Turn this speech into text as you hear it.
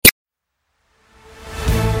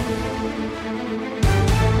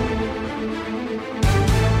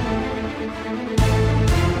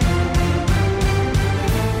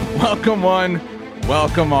Welcome one,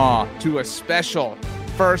 welcome all to a special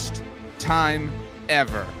first time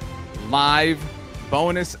ever live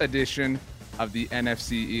bonus edition of the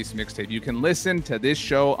NFC East Mixtape. You can listen to this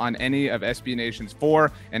show on any of SB Nation's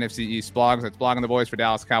 4 NFC East blogs. That's Blogging the Boys for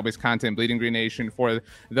Dallas Cowboys content, Bleeding Green Nation for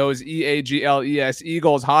those EAGLES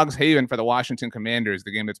Eagles, Hogs Haven for the Washington Commanders,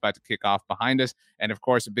 the game that's about to kick off behind us, and of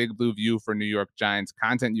course, a Big Blue View for New York Giants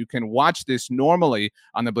content. You can watch this normally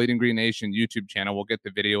on the Bleeding Green Nation YouTube channel. We'll get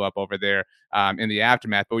the video up over there in the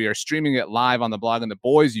aftermath, but we are streaming it live on the Blogging the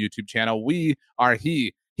Boys YouTube channel. We are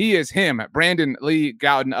he. He is him, Brandon Lee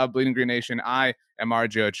Gowden of Bleeding Green Nation. I am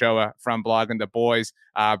RJ Ochoa from Blogging the Boys.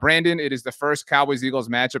 Brandon, it is the first Cowboys-Eagles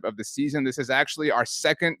matchup of the season. This is actually our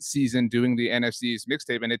second season doing the NFC East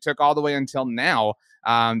Mixtape, and it took all the way until now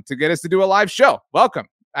to get us to do a live show. Welcome.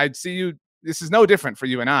 I see you. This is no different for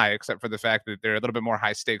you and I, except for the fact that there are a little bit more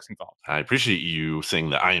high stakes involved. I appreciate you saying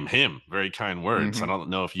that I am him. Very kind words. I don't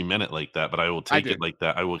know if you meant it like that, but I will take it like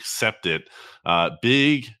that. I will accept it.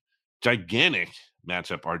 Big, gigantic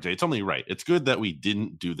matchup, RJ. It's only right. It's good that we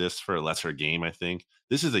didn't do this for a lesser game, I think.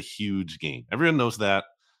 This is a huge game. Everyone knows that,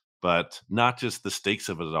 but not just the stakes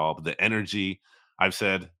of it all, but the energy. I've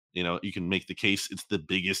said, you can make the case it's the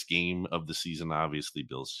biggest game of the season. Obviously,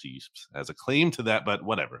 Bills Chiefs has a claim to that, but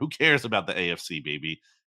whatever. Who cares about the AFC, baby?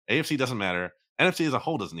 AFC doesn't matter. NFC as a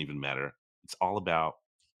whole doesn't even matter. It's all about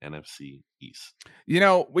NFC East.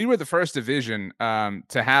 We were the first division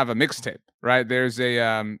to have a mixtape, right? There's a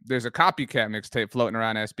copycat mixtape floating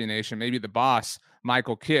around SB Nation. Maybe the boss,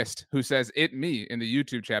 Michael Kist, who says "it me" in the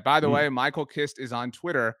YouTube chat. By the way, Michael Kist is on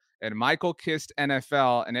Twitter at Michael Kist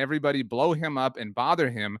NFL, and everybody blow him up and bother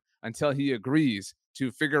him until he agrees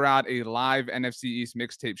to figure out a live NFC East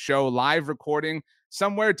mixtape show, live recording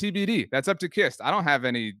somewhere TBD. That's up to Kist. I don't have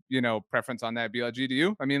any, preference on that, BLG. Do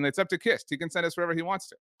you? I mean, it's up to Kist. He can send us wherever he wants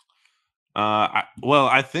to.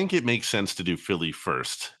 I think it makes sense to do Philly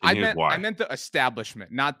first. I meant the establishment,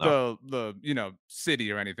 not the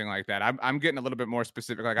city or anything like that. I'm getting a little bit more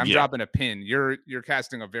specific. Like I'm dropping a pin. You're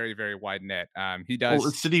casting a very, very wide net. He does. Well,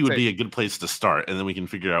 the city would be a good place to start, and then we can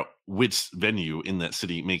figure out which venue in that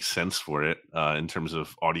city makes sense for it in terms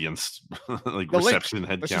of audience, like reception,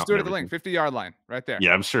 head count. Let's just do it at the link, 50-yard line, right there.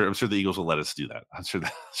 Yeah, I'm sure the Eagles will let us do that. I'm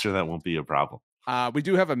sure that won't be a problem. We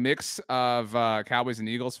do have a mix of Cowboys and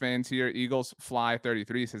Eagles fans here. Eagles Fly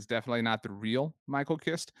 33 says definitely not the real Michael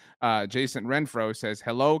Kist. Jason Renfro says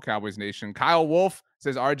hello, Cowboys Nation. Kyle Wolf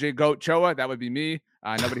says RJ Goat Choa. That would be me.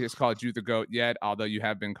 Nobody has called you the Goat yet, although you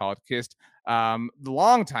have been called Kist. The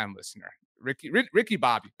longtime listener, Ricky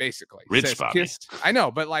Bobby, basically. Rich Bobby. Kist. I know,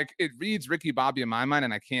 but like it reads Ricky Bobby in my mind,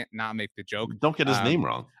 and I can't not make the joke. Don't get his name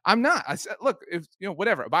wrong. I'm not. I said, look, if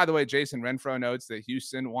whatever. By the way, Jason Renfro notes that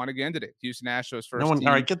Houston won again today. Houston Astros first team.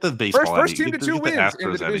 All right, get the baseball. First team to 2 wins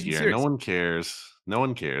in the Astros out of here. Series. No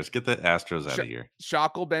one cares. Get the Astros out of here.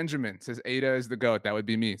 Shackle Benjamin says Ada is the GOAT. That would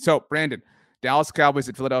be me. So, Brandon, Dallas Cowboys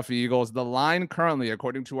at Philadelphia Eagles. The line currently,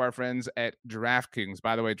 according to our friends at DraftKings.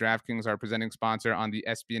 By the way, DraftKings, our presenting sponsor on the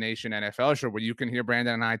SB Nation NFL show, where you can hear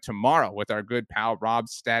Brandon and I tomorrow with our good pal Rob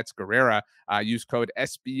Stats Guerrera. Use code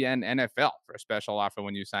SBNNFL for a special offer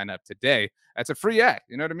when you sign up today. That's a free ad.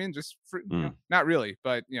 You know what I mean? Just free, not really,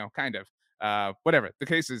 but kind of. Whatever the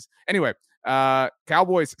case is. Anyway,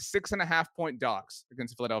 Cowboys 6.5-point dogs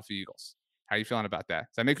against the Philadelphia Eagles. How are you feeling about that?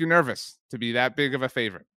 Does that make you nervous to be that big of a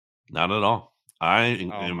favorite? Not at all. I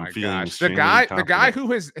am feeling the guy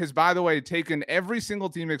who has by the way taken every single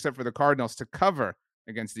team except for the Cardinals to cover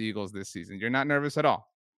against the Eagles this season. You're not nervous at all.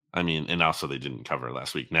 I mean, and also they didn't cover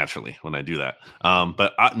last week naturally when I do that.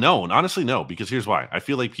 But no, honestly, no, because here's why. I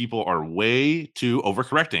feel like people are way too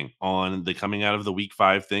overcorrecting on the coming out of the week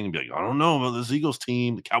 5 thing and be like, I don't know about this Eagles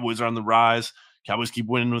team. The Cowboys are on the rise. Cowboys keep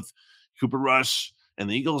winning with Cooper Rush, and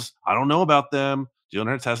the Eagles, I don't know about them. Jalen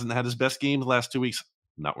Hurts hasn't had his best game the last 2 weeks.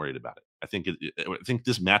 I'm not worried about it. I think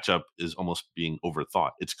this matchup is almost being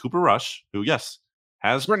overthought. It's Cooper Rush, who has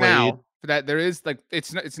for played. Now, for that there is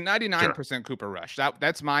it's 99% Cooper Rush.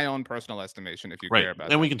 That's my own personal estimation. If you care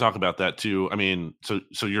about, and we can talk about that too. I mean,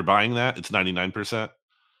 so you're buying that? It's 99%.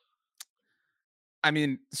 I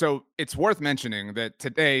mean, so it's worth mentioning that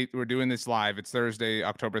today we're doing this live. It's Thursday,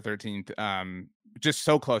 October 13th. Just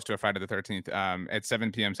so close to a Friday the 13th at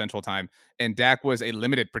 7 p.m. Central Time. And Dak was a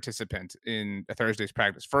limited participant in a Thursday's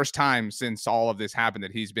practice. First time since all of this happened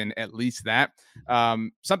that he's been at least that.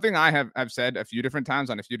 Something I have said a few different times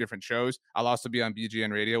on a few different shows. I'll also be on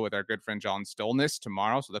BGN Radio with our good friend John Stolness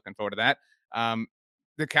tomorrow. So looking forward to that.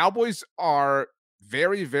 The Cowboys are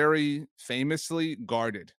very, very famously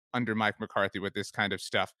guarded under Mike McCarthy with this kind of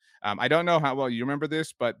stuff. I don't know how well you remember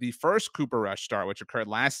this, but the first Cooper Rush start, which occurred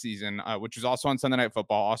last season, which was also on Sunday Night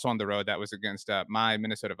Football, also on the road, that was against my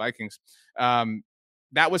Minnesota Vikings.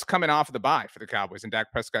 That was coming off of the bye for the Cowboys, and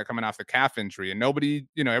Dak Prescott coming off the calf injury. And nobody,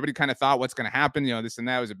 everybody kind of thought what's going to happen, this and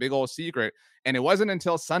that. It was a big old secret. And it wasn't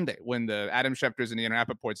until Sunday when the Adam Schefters and the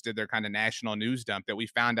Rappaports did their kind of national news dump that we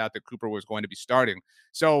found out that Cooper was going to be starting.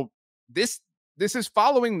 So this is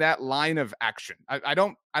following that line of action. I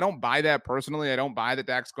don't buy that personally. I don't buy that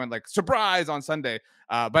Dak's going like surprise on Sunday.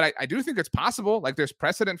 But I do think it's possible. Like there's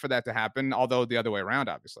precedent for that to happen, although the other way around,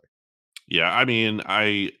 obviously. Yeah, I mean,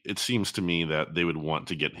 it seems to me that they would want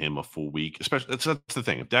to get him a full week, especially that's the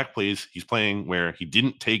thing. If Dak plays, he's playing where he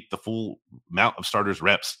didn't take the full amount of starters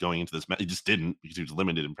reps going into this. He just didn't because he was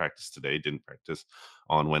limited in practice today. Didn't practice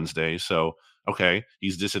on Wednesday, so okay,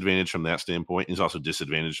 he's disadvantaged from that standpoint. He's also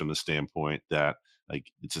disadvantaged from the standpoint that like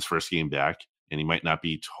it's his first game back, and he might not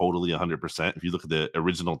be totally 100%. If you look at the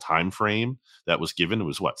original time frame that was given, it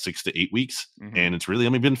was what 6 to 8 weeks, and it's really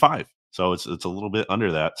only been 5. So it's a little bit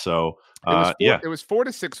under that. So it was 4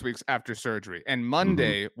 to 6 weeks after surgery, and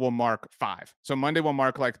Monday will mark 5. So Monday will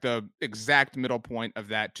mark like the exact middle point of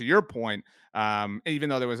that. To your point, even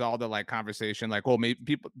though there was all the like conversation, like, well,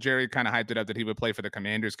 maybe Jerry kind of hyped it up that he would play for the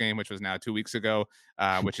Commanders game, which was now 2 weeks ago,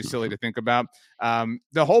 which is silly to think about.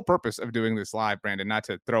 The whole purpose of doing this live, Brandon, not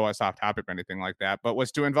to throw us off topic or anything like that, but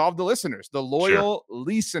was to involve the listeners, the loyal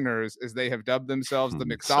listeners, as they have dubbed themselves, the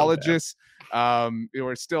mixologists.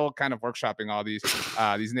 We're still kind of workshopping all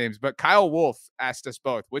these names, but Kyle Wolf asked us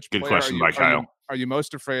both, which good player question by Kyle are you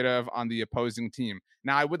most afraid of on the opposing team?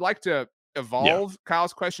 Now, I would like to evolve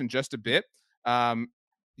Kyle's question just a bit.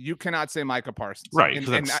 You cannot say Micah Parsons, right?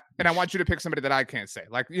 And I want you to pick somebody that I can't say.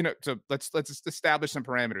 Like, so let's establish some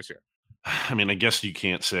parameters here. I mean, I guess you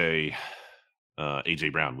can't say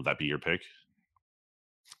AJ Brown. Would that be your pick?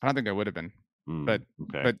 I don't think I would have been. But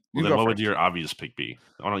okay. But well, then what would your obvious pick be?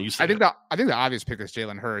 Why don't you say? I think the obvious pick is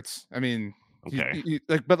Jalen Hurts. I mean, okay,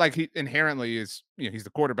 he inherently is, he's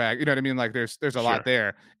the quarterback. You know what I mean? Like there's a lot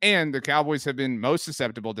there, and the Cowboys have been most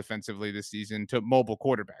susceptible defensively this season to mobile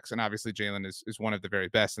quarterbacks, and obviously Jalen is one of the very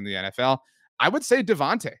best in the NFL. I would say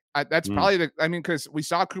Devontae. That's probably because we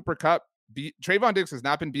saw Cooper Kupp beat Trayvon Diggs has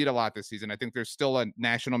not been beat a lot this season. I think there's still a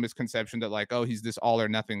national misconception that like, oh, he's this all or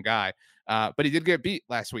nothing guy. But he did get beat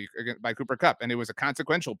last week by Cooper Kupp, and it was a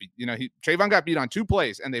consequential beat. Trayvon got beat on 2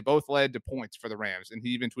 plays, and they both led to points for the Rams. And he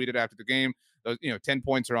even tweeted after the game, those 10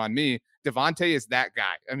 points are on me. Devontae is that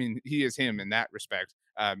guy. I mean, he is him in that respect.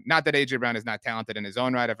 Not that AJ Brown is not talented in his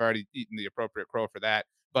own right. I've already eaten the appropriate crow for that.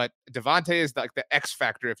 But Devontae is like the X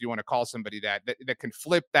factor, if you want to call somebody that can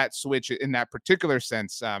flip that switch in that particular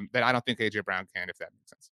sense that I don't think AJ Brown can, if that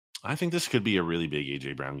makes sense. I think this could be a really big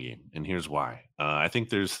AJ Brown game, and here's why. I think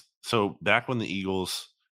so back when the Eagles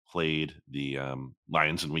played the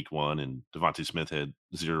Lions in Week 1, and Devontae Smith had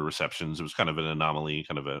 0 receptions. It was kind of an anomaly,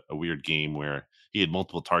 kind of a weird game where he had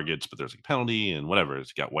multiple targets, but there's a penalty and whatever. It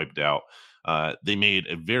got wiped out. They made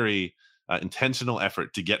a very intentional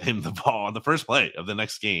effort to get him the ball on the first play of the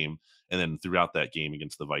next game. And then throughout that game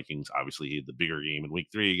against the Vikings, obviously he had the bigger game in Week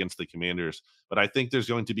 3 against the Commanders. But I think there's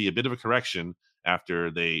going to be a bit of a correction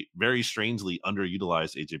after they very strangely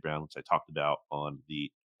underutilized AJ Brown, which I talked about on the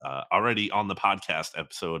already on the podcast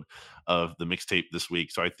episode of the mixtape this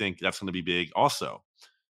week. So I think that's going to be big. Also,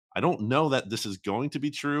 I don't know that this is going to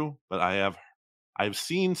be true, but I've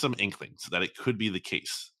seen some inklings that it could be the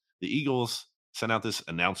case. The Eagles sent out this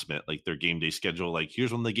announcement, like their game day schedule, like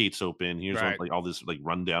here's when the gates open, here's when, like all this like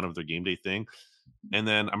rundown of their game day thing. And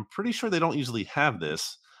then I'm pretty sure they don't usually have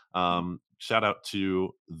this. Shout out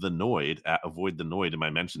to the Noid at Avoid the Noid in my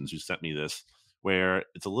mentions who sent me this, where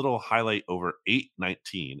it's a little highlight over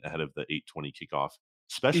 8:19 ahead of the 8:20 kickoff.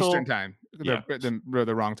 Special Eastern time.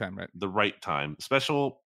 The wrong time, right? The right time.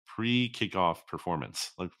 Special pre-kickoff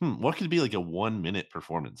performance. Like, what could be like a 1-minute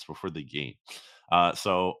performance before the game?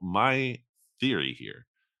 So my theory here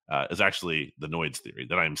is actually the Noid's theory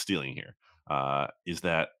that I'm stealing here, is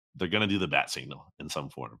that they're going to do the bat signal in some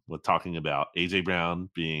form with talking about AJ Brown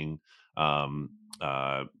being swole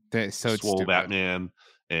Batman,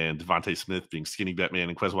 and Devontae Smith being skinny Batman,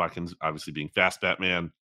 and Quez Watkins obviously being fast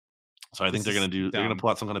Batman. So I think they're going to pull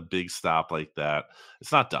out some kind of big stop like that.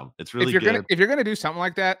 It's not dumb. It's really good. If you're going to do something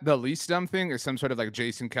like that, the least dumb thing is some sort of like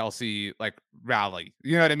Jason Kelsey like rally.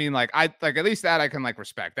 You know what I mean? Like at least that I can like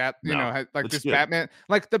respect that. Like this good. Batman,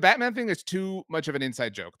 like the Batman thing is too much of an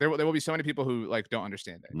inside joke. There will be so many people who like don't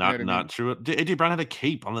understand that. Not true. AJ Brown had a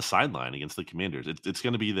cape on the sideline against the Commanders. It's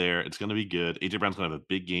going to be there. It's going to be good. AJ Brown's going to have a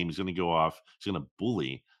big game. He's going to go off. He's going to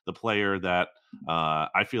bully the player that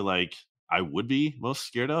I feel like I would be most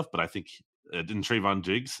scared of, but I think in Trayvon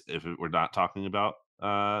Diggs if we're not talking about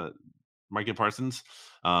Micah Parsons.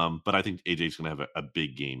 But I think AJ's going to have a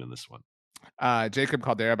big game in this one. Jacob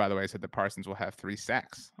Caldera, by the way, said that Parsons will have 3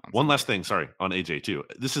 sacks. One last thing, sorry, on AJ too.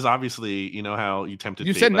 This is obviously, you know how you tempted.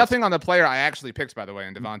 You said nothing on the player I actually picked, by the way,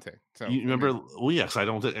 in Devontae. So you remember? Well, yes, I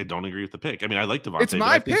don't agree with the pick. I mean, I like Devontae. It's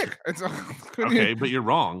my pick. Okay, but you're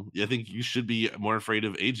wrong. I think you should be more afraid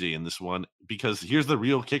of AJ in this one because here's the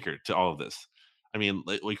real kicker to all of this. I mean,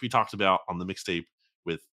 like we talked about on the mixtape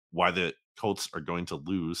with why the Colts are going to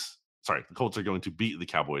lose. Sorry, the Colts are going to beat the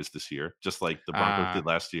Cowboys this year, just like the Broncos did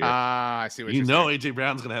last year. I see what you're saying. AJ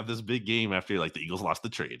Brown's going to have this big game after like the Eagles lost the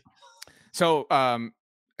trade. So,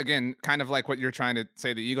 again, kind of like what you're trying to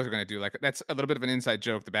say the Eagles are going to do. Like that's a little bit of an inside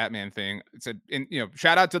joke, the Batman thing. It's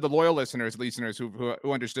shout out to the loyal listeners who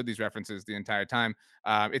understood these references the entire time.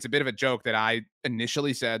 It's a bit of a joke that I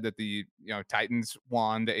initially said that the Titans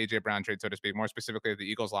won the AJ Brown trade, so to speak. More specifically, the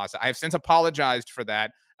Eagles lost. I have since apologized for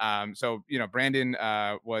that. So Brandon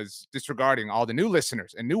was disregarding all the new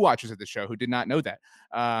listeners and new watchers of the show who did not know that.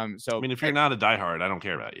 So I mean, if you're not a diehard, I don't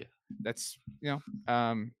care about you. That's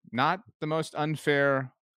not the most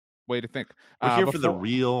unfair way to think. We're here for the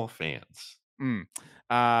real fans.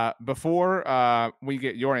 Before we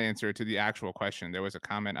get your answer to the actual question, there was a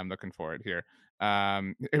comment. I'm looking for it here.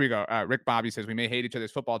 Here we go. Rick Bobby says we may hate each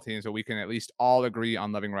other's football teams, but we can at least all agree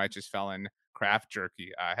on loving Righteous Felon craft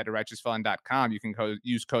jerky. Head to righteousfelon.com. You can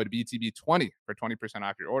use code BTB20 for 20%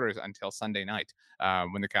 off your orders until Sunday night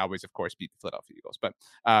when the Cowboys, of course, beat the Philadelphia Eagles.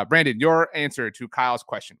 But Brandon, your answer to Kyle's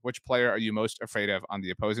question, which player are you most afraid of on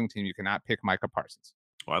the opposing team? You cannot pick Micah Parsons.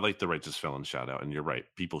 Well, I like the Righteous Felon shout out, and you're right.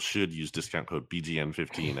 People should use discount code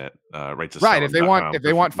BGN15 at Righteous. Right, if they want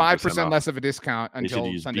 5% less of a discount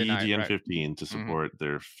until Sunday night. BGN15 to support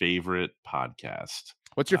their favorite podcast.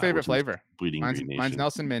 What's your favorite flavor? Bleeding Green Nation. Mine's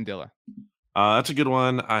Nelson Mandela. That's a good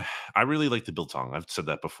one. I really like the biltong. I've said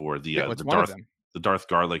that before. The Darth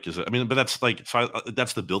garlic is. But that's like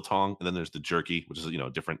that's the biltong, and then there's the jerky, which is a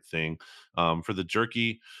different thing. For the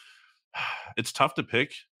jerky, it's tough to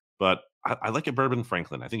pick, but I like a bourbon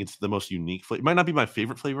Franklin. I think it's the most unique flavor. It might not be my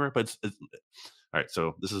favorite flavor, but it's all right.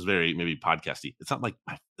 So this is very maybe podcasty. It's not like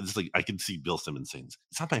it's like I can see Bill Simmons saying this.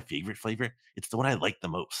 It's not my favorite flavor. It's the one I like the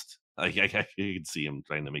most. I can see him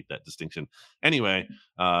trying to make that distinction. Anyway,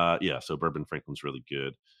 so bourbon Franklin's really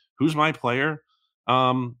good. Who's my player?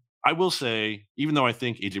 I will say, even though I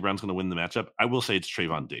think AJ Brown's going to win the matchup, I will say it's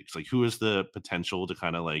Trayvon Diggs. Like, who has the potential to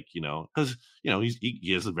kind of because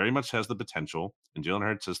he very much has the potential, and Jalen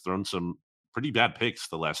Hurts has thrown some pretty bad picks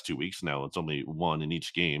the last 2 weeks. Now it's only one in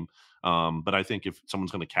each game, but I think if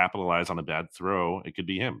someone's going to capitalize on a bad throw, it could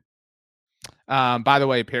be him. By the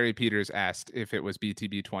way, Perry Peters asked if it was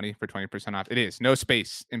BTB 20 for 20% off. It is. No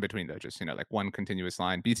space in between though, just like one continuous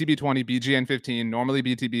line. BTB 20, BGN 15, normally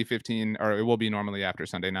BTB 15, or it will be normally after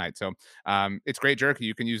Sunday night. So it's great jerky.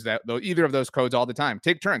 You can use that though either of those codes all the time.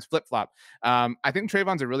 Take turns, flip flop. I think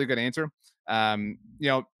Trayvon's a really good answer.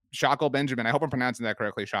 Shackle Benjamin, I hope I'm pronouncing that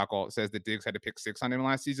correctly. Shackle says that Diggs had to pick 6 on him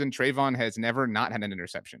last season. Trayvon has never not had an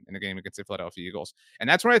interception in a game against the Philadelphia Eagles. And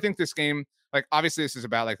that's where I think this game, like, obviously this is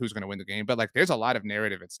about like who's going to win the game, but like there's a lot of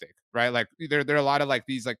narrative at stake, right? Like there are a lot of like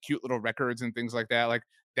these like cute little records and things like that. Like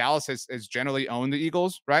Dallas has generally owned the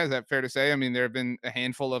Eagles, right? Is that fair to say? I mean, there have been a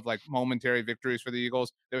handful of like momentary victories for the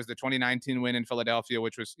Eagles. There was the 2019 win in Philadelphia,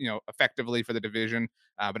 which was, effectively for the division.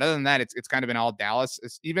 But other than that, it's kind of been all Dallas.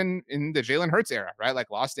 It's even in the Jalen Hurts era, right? Like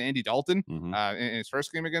lost to Andy Dalton in his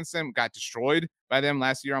first game against them, got destroyed by them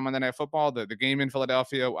last year on Monday Night Football. The game in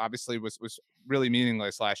Philadelphia obviously was really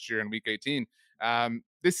meaningless last year in Week 18.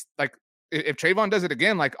 If Trayvon does it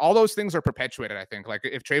again, like all those things are perpetuated, I think. Like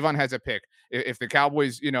if Trayvon has a pick, if the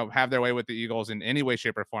Cowboys, have their way with the Eagles in any way,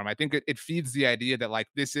 shape, or form, I think it feeds the idea that like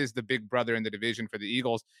this is the big brother in the division for the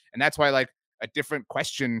Eagles. And that's why like a different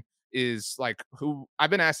question is like who I've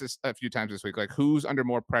been asked this a few times this week, like who's under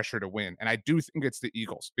more pressure to win? And I do think it's the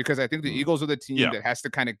Eagles because I think the Eagles are the team that has to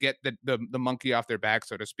kind of get the monkey off their back,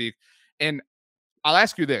 so to speak. And I'll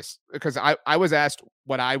ask you this because I was asked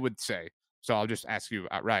what I would say. So I'll just ask you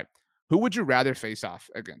outright. Who would you rather face off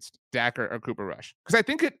against, Dak or Cooper Rush? Because I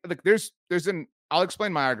think I'll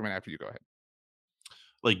explain my argument after you go ahead.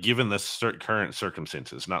 Like given the current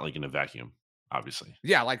circumstances, not like in a vacuum, obviously.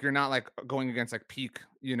 Yeah, like you're not like going against like peak,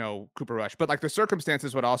 Cooper Rush, but like the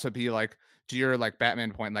circumstances would also be like to your like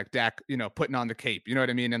Batman point, like Dak, putting on the cape, you know what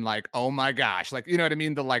I mean? And like, oh my gosh, like, you know what I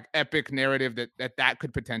mean? The like epic narrative that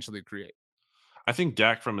could potentially create. I think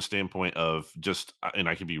Dak from a standpoint of just and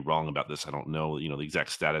I could be wrong about this. I don't know, the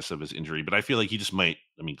exact status of his injury, but I feel like he just might.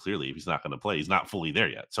 I mean, clearly, if he's not going to play, he's not fully there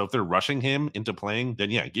yet. So if they're rushing him into playing, then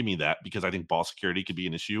yeah, give me that because I think ball security could be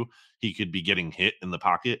an issue. He could be getting hit in the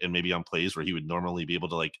pocket and maybe on plays where he would normally be able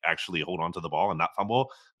to like actually hold on to the ball and not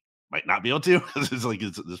fumble might not be able to because it's like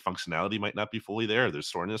this functionality might not be fully there. There's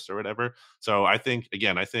soreness or whatever. So I think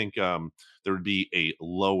again, there would be a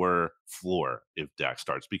lower floor if Dak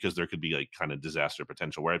starts because there could be like kind of disaster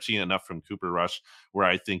potential. Where I've seen enough from Cooper Rush, where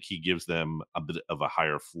I think he gives them a bit of a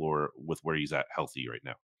higher floor with where he's at healthy right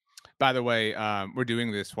now. By the way, we're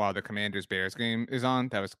doing this while the Commanders Bears game is on.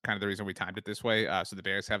 That was kind of the reason we timed it this way. So the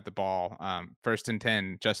Bears have the ball, 1st and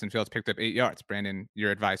 10. Justin Fields picked up 8 yards. Brandon,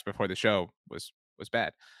 your advice before the show was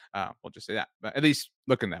bad. We'll just say that, but at least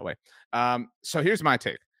looking that way. So here's my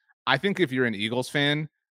take. I think if you're an Eagles fan,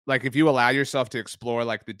 like if you allow yourself to explore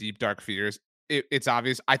like the deep dark fears, it's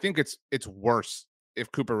obvious. I think it's worse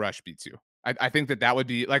if Cooper Rush beats you. I think that would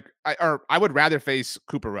be like, I would rather face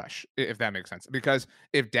Cooper Rush if that makes sense. Because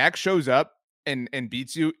if Dak shows up and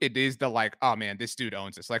beats you, it is the like, oh man, this dude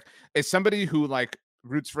owns this. Like, as somebody who like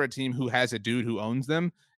roots for a team who has a dude who owns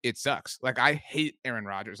them, it sucks. Like, I hate Aaron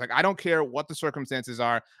Rodgers. Like, I don't care what the circumstances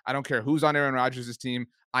are. I don't care who's on Aaron Rodgers' team.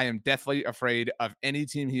 I am deathly afraid of any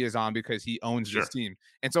team he is on because he owns this Sure. team.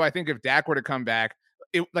 And so I think if Dak were to come back,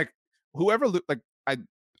 it like whoever like I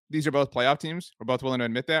these are both playoff teams. We're both willing to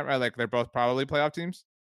admit that, right? Like they're both probably playoff teams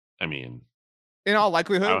I mean, in all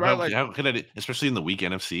likelihood, right? Like, how could I, especially in the weak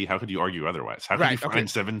NFC, how could you argue otherwise? How could you right. Okay. find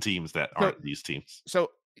 7 teams that So, aren't these teams? so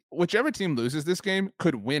whichever team loses this game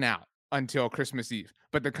could win out until Christmas Eve.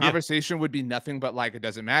 But the Yeah, conversation would be nothing but like, it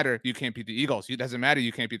doesn't matter. You can't beat the Eagles. It doesn't matter.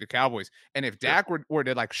 You can't beat the Cowboys. And if sure. Dak were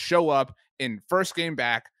to like show up in first game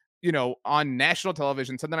back, on national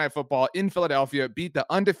television, Sunday Night Football in Philadelphia, beat the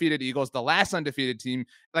undefeated Eagles, the last undefeated team,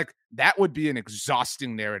 like that would be an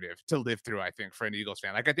exhausting narrative to live through, I think, for an Eagles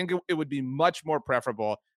fan. Like, I think it would be much more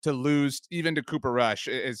preferable to lose even to Cooper Rush,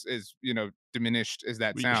 diminished as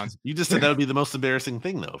that We sounds. you just said that would be the most embarrassing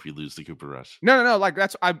thing though if you lose to Cooper Rush. No, no, no. Like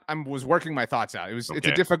that's I was working my thoughts out. It's a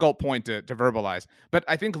Okay. difficult point to verbalize, but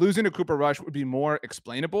I think losing to Cooper Rush would be more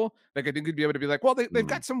explainable. Like I think you'd be able to be like, well, they've Mm,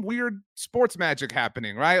 got some weird sports magic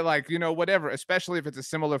happening, right? Like whatever. Especially if it's a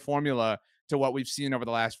similar formula to what we've seen over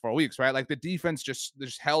the last 4 weeks, right? Like the defense just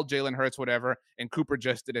held Jalen Hurts, whatever, and Cooper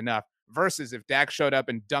just did enough. Versus if Dak showed up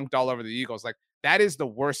and dunked all over the Eagles, like that is the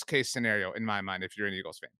worst case scenario in my mind if you're an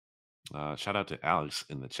Eagles fan. shout out to Alex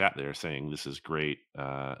in the chat there saying this is great.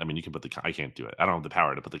 I mean, you can put I can't do it. I don't have the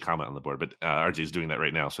power to put the comment on the board, but RJ is doing that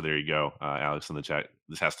right now. So there you go, Alex in the chat.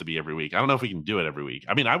 This has to be every week. I don't know if we can do it every week.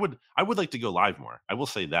 I mean, I would like to go live more. I will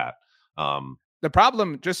say that. Um, The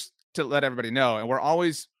problem, just to let everybody know, and we're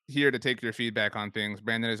always here to take your feedback on things.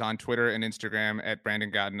 Brandon is on Twitter and Instagram at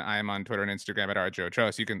Brandon Gotten. I am on Twitter and Instagram at RJ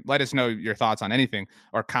Ochoa. So you can let us know your thoughts on anything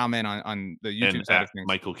or comment on the and YouTube side at of things.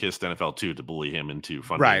 Michael Kist NFL too to bully him into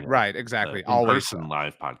funding Right, the exactly. in Always so. person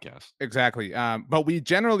live podcast. Exactly. But we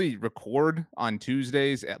generally record on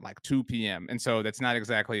Tuesdays at like 2 p.m. And so that's not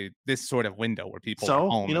exactly this sort of window where people are So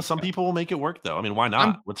home and some stuff. people will make it work though. I mean, why not?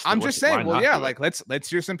 I'm What's the I'm what's just why saying, well, not yeah, do it? like let's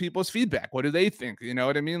hear some people's feedback. What do they think? You know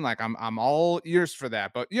what I mean? Like I'm all ears for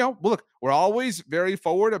that. But look, we're always very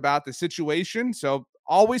forward about the situation. So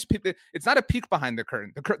always it's not a peek behind the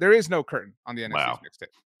curtain. There is no curtain on the NFC's Wow.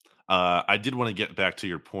 mixtape. I did want to get back to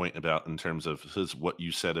your point about in terms of what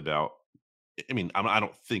you said about. I mean, I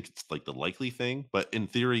don't think it's like the likely thing, but in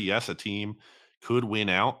theory, yes, a team could win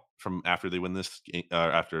out from after they win this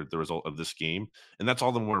after the result of this game, and that's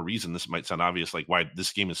all the more reason. This might sound obvious, like why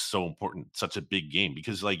this game is so important, such a big game,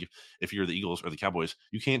 because like if you're the Eagles or the Cowboys,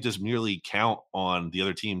 you can't just merely count on the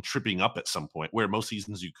other team tripping up at some point. Where most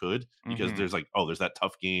seasons you could, because Hmm. there's that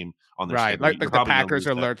tough game on their Right. schedule. Like You're the probably going to Packers lose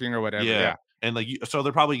are that. lurking or whatever. Yeah. Yeah. And so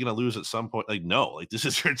they're probably going to lose at some point. Like, no, like this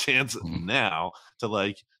is your chance now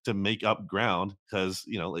to make up ground because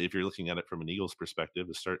if you're looking at it from an Eagles perspective,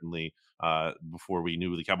 is certainly before we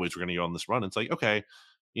knew the Cowboys were going to go on this run, it's like okay,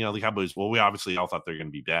 the Cowboys. Well, we obviously all thought they're going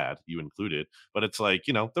to be bad, you included, but it's like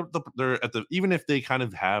they're at the even if they kind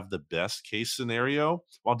of have the best case scenario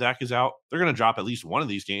while Dak is out, they're going to drop at least one of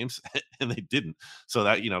these games, and they didn't. So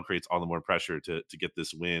that creates all the more pressure to get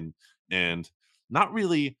this win and not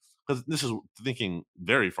really because this is thinking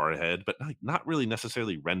very far ahead, but not really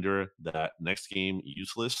necessarily render that next game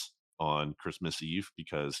useless on Christmas Eve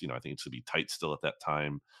because I think it's gonna be tight still at that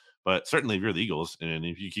time. But certainly, if you're the Eagles and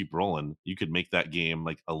if you keep rolling, you could make that game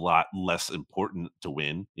like a lot less important to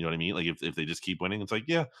win. You know what I mean? Like if they just keep winning, it's like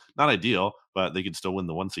yeah, not ideal, but they could still win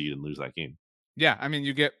the 1 seed and lose that game. Yeah, I mean,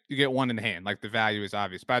 you get one in hand. Like the value is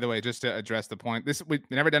obvious. By the way, just to address the point, this we've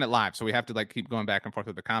never done it live, so we have to like keep going back and forth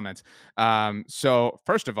with the comments. So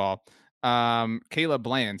first of all, Caleb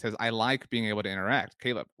Bland says, "I like being able to interact."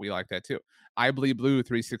 Caleb, we like that too. I bleed blue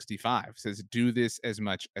 365 says, "Do this as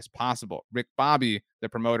much as possible." Rick Bobby, the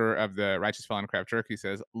promoter of the Righteous Felon Craft Jerky,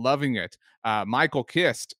 says, "Loving it." Michael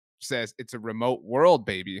Kist says, "It's a remote world,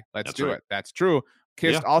 baby. Let's That's do right. it." That's true.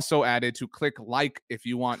 Yeah, Kist also added to click like if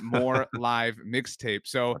you want more live mixtape.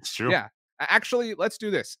 So that's true. yeah, actually, let's do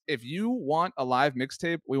this. If you want a live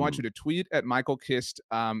mixtape, we want you Mm. to tweet at Michael Kist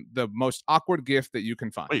the most awkward gift that you can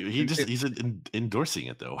find. Wait, And he's endorsing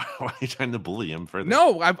it though. Why are you trying to bully him further?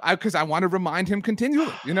 no, because I want to remind him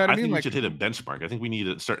continually. You know what I I mean? think we Like, should hit a benchmark. I think we need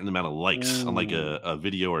a certain amount of likes on like ooh. a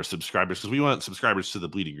video or subscribers because we want subscribers to the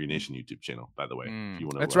Bleeding Green Nation YouTube channel. By the way, if you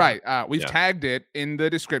want That's to, right. We've yeah, tagged it in the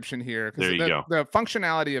description here because there you go. the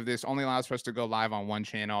functionality of this only allows for us to go live on one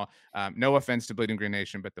channel. No offense to Bleeding Green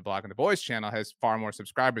Nation, but the Blog and the Boys channel has far more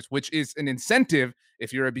subscribers, which is an incentive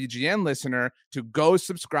if you're a BGN listener to go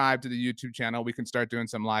subscribe to the YouTube channel. We can start doing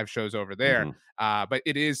some live shows over there. Hmm. But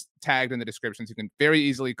it is tagged in the description, so you can very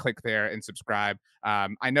easily click there and subscribe.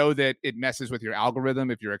 I know that it messes with your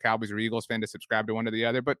algorithm if you're a Cowboys or Eagles fan to subscribe to one or the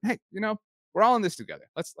other, but hey, we're all in this together.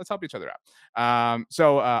 Let's help each other out.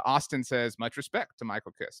 So Austin says, much respect to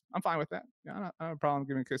Michael Kiss. I'm fine with that. Yeah, I don't have a problem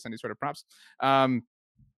giving Kiss any sort of props.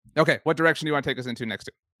 Okay, what direction do you want to take us into next?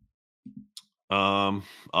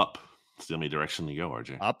 Up. It's the only direction to go,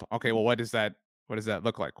 RJ. Up. Okay. Well, what does that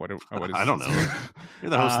look like? What I is? don't know. You're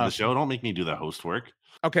the host of the show. Don't make me do the host work.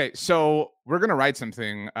 Okay, so we're gonna write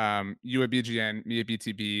something. You at BGN, me at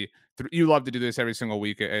BTB. You love to do this every single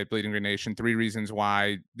week at Bleeding Green Nation. 3 reasons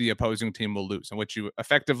why the opposing team will lose, and what you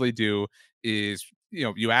effectively do is, you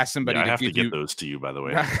ask Yeah, somebody I to have to give get you those to you, by the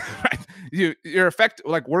way. right. You're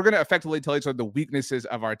like we're gonna effectively tell each other the weaknesses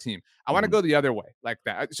of our team. I want to Mhm. go the other way, like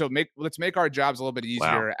that. So let's make our jobs a little bit Wow.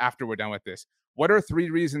 easier after we're done with this. What are 3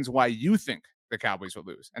 reasons why you think the Cowboys will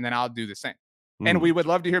lose, and then I'll do the same. And Hmm. we would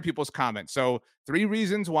love to hear people's comments. So 3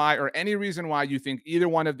 reasons why, or any reason why you think either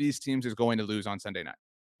one of these teams is going to lose on Sunday night.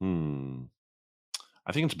 Hmm.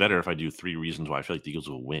 I think it's better if I do 3 reasons why I feel like the Eagles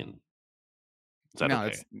will win. Is that No, okay?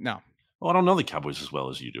 it's no. Well, I don't know the Cowboys as well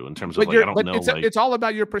as you do in terms of But like you're I don't but know it's like it's all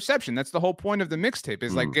about your perception. That's the whole point of the mixtape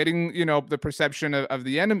is like hmm. getting, the perception of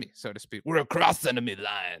the enemy, so to speak. We're across enemy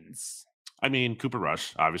lines. I mean, Cooper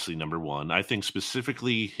Rush, obviously number 1. I think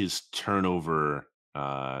specifically his turnover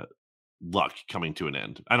luck coming to an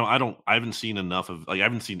end. I haven't seen enough of like I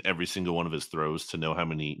haven't seen every single one of his throws to know how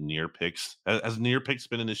many near picks. Has near picks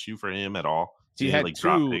been an issue for him at all? He See any had like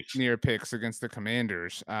drop 2 picks? near picks against the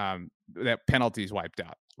Commanders, that penalties wiped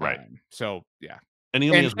out. Right. So yeah. And he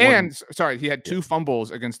only And has one. and sorry, he had Yeah. 2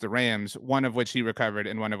 fumbles against the Rams, one of which he recovered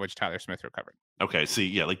and one of which Tyler Smith recovered. Okay, see,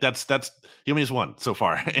 yeah, like that's he only has one so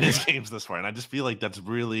far in his games thus far, and I just feel like that's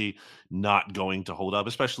really not going to hold up,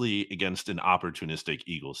 especially against an opportunistic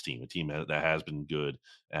Eagles team, a team that has been good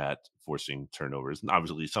at forcing turnovers. And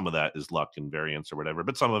obviously, some of that is luck and variance or whatever,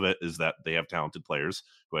 but some of it is that they have talented players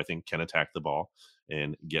who I think can attack the ball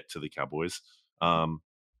and get to the Cowboys.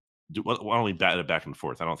 Why don't we bat it back and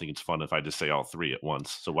forth? I don't think it's fun if I just say all 3 at once.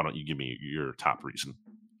 So why don't you give me your top reason?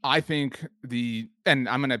 I think and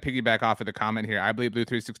I'm gonna piggyback off of the comment here. I believe Blue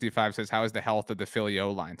 365 says, "How is the health of the Philly O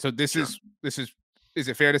line?" So Sure. is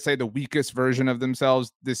it fair to say the weakest version of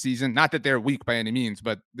themselves this season? Not that they're weak by any means,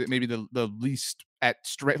 but maybe the least at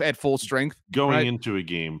full strength, Going right? into a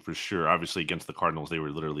game for sure. Obviously, against the Cardinals, they were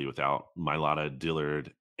literally without Mailata,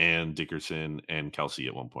 Dillard, and Dickerson and Kelsey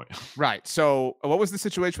at one point. Right. So, what was the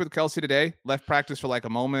situation with Kelsey today? Left practice for like a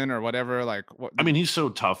moment or whatever. Like, what? I mean, he's so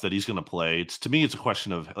tough that he's going to play. It's to me, it's a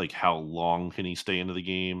question of like how long can he stay into the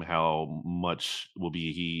game? How much will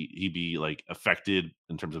be he be like affected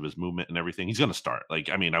in terms of his movement and everything? He's going to start. Like,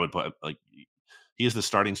 I mean, I would put like he has the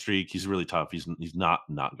starting streak. He's really tough. He's not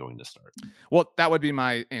going to start. Well, that would be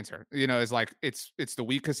my answer. Is like it's the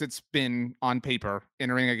weakest it's been on paper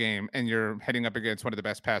entering a game, and you're heading up against one of the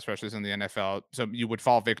best pass rushers in the NFL. So you would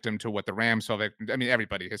fall victim to what the Rams fell victim. I mean,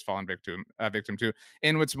 everybody has fallen victim to.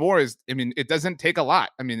 And what's more is, I mean, it doesn't take a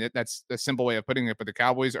lot. I mean, that's the simple way of putting it. But the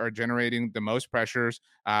Cowboys are generating the most pressures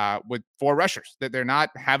with 4 rushers that they're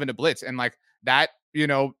not having to blitz, and like that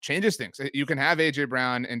changes things. You can have AJ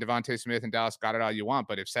Brown and Devontae Smith and Dallas got it all you want,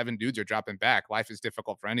 but if 7 dudes are dropping back, life is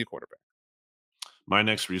difficult for any quarterback. My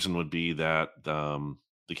next reason would be that the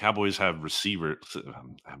Cowboys have receivers.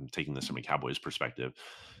 I'm taking this from a Cowboys perspective.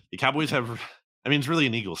 The Cowboys have, I mean, it's really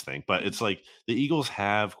an Eagles thing, but it's like the Eagles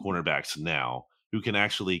have cornerbacks now who can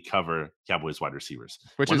actually cover Cowboys wide receivers.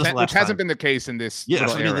 Which When was the which last hasn't time? been the case in this Yeah, little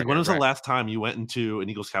that's what I mean. era Like, when here, was the right? last time you went into an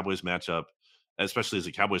Eagles Cowboys matchup especially as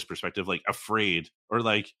a Cowboys perspective, like afraid or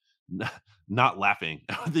like not laughing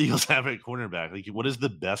at the Eagles have a cornerback. Like, what is the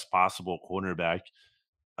best possible cornerback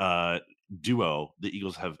uh, duo the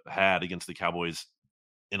Eagles have had against the Cowboys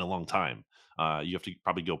in a long time? You have to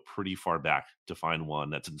probably go pretty far back to find one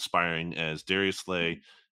that's inspiring as Darius Slay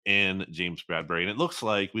and James Bradbury. And it looks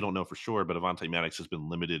like, we don't know for sure, but Avonte Maddox has been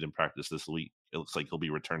limited in practice this week. It looks like he'll be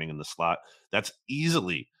returning in the slot. That's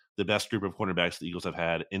easily the best group of cornerbacks the Eagles have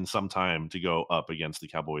had in some time to go up against the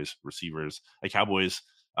Cowboys receivers. A Cowboys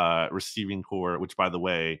receiving core, which, by the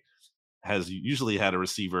way, has usually had a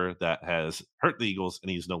receiver that has hurt the Eagles,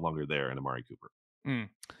 and he's no longer there in Amari Cooper. Mm.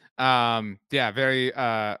 Yeah, very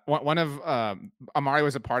one of Amari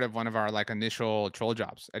was a part of one of our like initial troll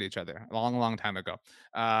jobs at each other a long time ago.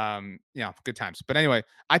 Yeah, good times. But anyway,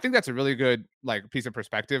 I think that's a really good like piece of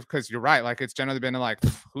perspective, because you're right. Like, it's generally been like,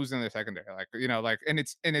 who's in the secondary? Like, like, and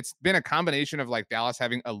it's been a combination of like Dallas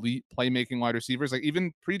having elite playmaking wide receivers, like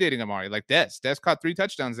even predating Amari, like Des caught 3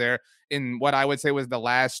 touchdowns there in what I would say was the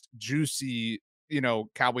last juicy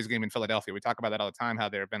Cowboys game in Philadelphia. We talk about that all the time, how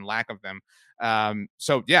there have been lack of them.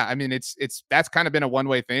 So yeah, I mean, it's that's kind of been a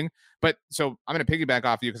one-way thing. But so I'm going to piggyback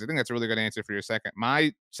off you, because I think that's a really good answer for your second.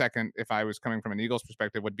 My second, if I was coming from an Eagles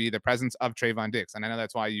perspective, would be the presence of Trayvon Diggs, and I know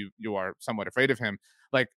that's why you are somewhat afraid of him.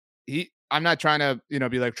 Like, I'm not trying to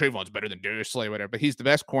be like Trayvon's better than Darius Slay, whatever, but he's the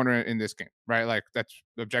best corner in this game, right? Like, that's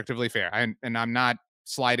objectively fair. And I'm not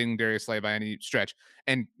sliding Darius Slay by any stretch.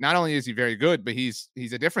 And not only is he very good, but he's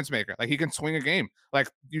a difference maker. Like, he can swing a game. Like,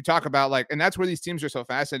 you talk about, like, and that's where these teams are so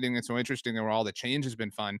fascinating and so interesting, and where all the change has been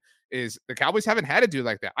fun, is the Cowboys haven't had a dude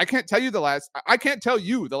like that. I can't tell you the last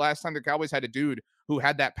time the Cowboys had a dude who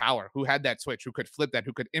had that power, who had that switch, who could flip that,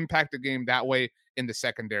 who could impact the game that way in the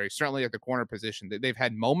secondary, certainly at the corner position. They've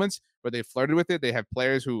had moments where they flirted with it. They have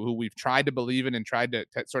players who we've tried to believe in and tried to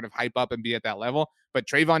sort of hype up and be at that level. But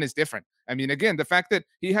Trayvon is different. I mean, again, the fact that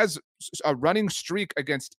he has a running streak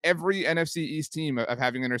against every NFC East team of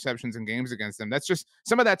having interceptions in games against them, that's just,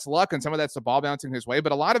 some of that's luck and some of that's the ball bouncing his way,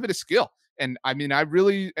 but a lot of it is skill. And I mean, I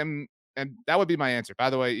really am, and that would be my answer. By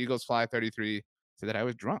the way, Eagles fly 33 said that I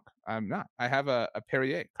was drunk. I'm not. I have a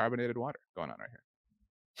Perrier carbonated water going on right here.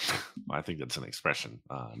 Well, I think that's an expression,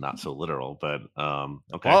 not so literal, but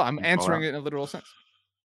okay. Well, I'm answering it in a literal sense.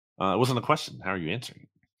 It wasn't a question. How are you answering it?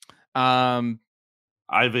 I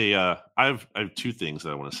have 2 things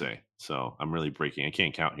that I want to say. So I'm really breaking. I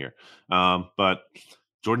can't count here. But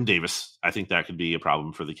Jordan Davis, I think that could be a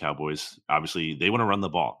problem for the Cowboys. Obviously, they want to run the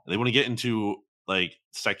ball. They want to get into like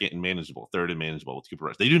second and manageable, third and manageable with Cooper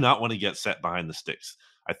Rush. They do not want to get set behind the sticks.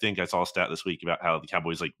 I think I saw a stat this week about how the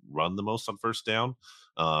Cowboys like run the most on first down.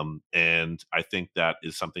 And I think that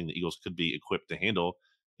is something the Eagles could be equipped to handle,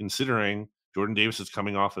 considering Jordan Davis is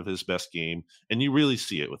coming off of his best game, and you really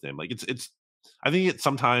see it with him. Like, it's I think it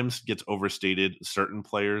sometimes gets overstated, certain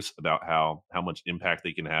players, about how much impact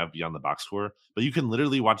they can have beyond the box score. But you can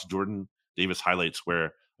literally watch Jordan Davis highlights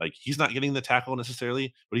where like he's not getting the tackle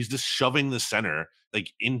necessarily, but he's just shoving the center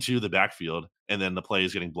like into the backfield, and then the play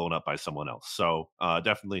is getting blown up by someone else. So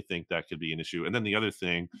definitely think that could be an issue. And then the other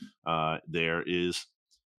thing there is,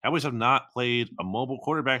 Cowboys have not played a mobile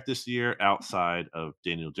quarterback this year outside of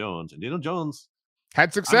Daniel Jones, and Daniel Jones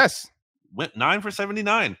had success. Went 9 for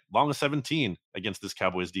 79, long of 17 against this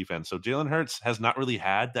Cowboys defense. So Jalen Hurts has not really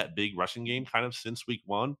had that big rushing game kind of since week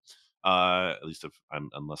 1, at least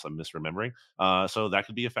unless I'm misremembering. So that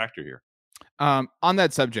could be a factor here. On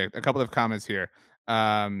that subject, a couple of comments here.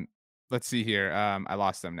 Let's see here. I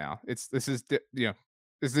lost them now. This is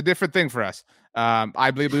a different thing for us.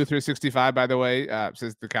 I believe Luther 65, by the way,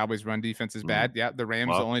 says the Cowboys run defense is bad. Yeah, the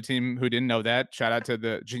Rams, the only team who didn't know that. Shout out to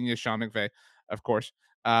the genius Sean McVay, of course.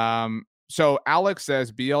 So Alex says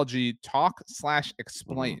BLG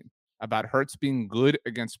talk/explain about Hurts being good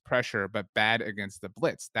against pressure but bad against the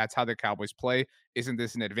blitz. That's how the Cowboys play. Isn't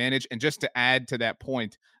this an advantage? And just to add to that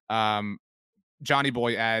point, Johnny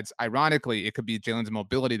Boy adds, ironically, it could be Jalen's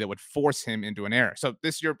mobility that would force him into an error. So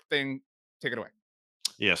this is your thing. Take it away.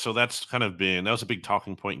 Yeah, so that was a big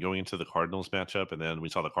talking point going into the Cardinals matchup. And then we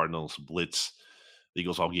saw the Cardinals blitz the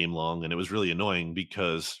Eagles all game long, and it was really annoying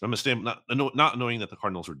because from a standpoint, not annoying that the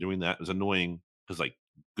Cardinals were doing that. It was annoying because, like,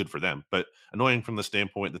 good for them, but annoying from the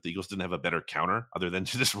standpoint that the Eagles didn't have a better counter other than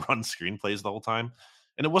to just run screen plays the whole time.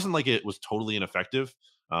 And it wasn't like it was totally ineffective.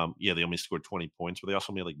 Yeah, they only scored 20 points, but they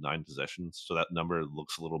also made like 9 possessions. So that number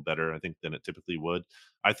looks a little better, I think, than it typically would.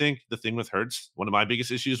 I think the thing with Hurts, one of my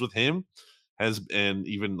biggest issues with him has been,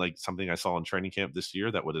 even like something I saw in training camp this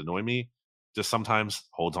year that would annoy me, just sometimes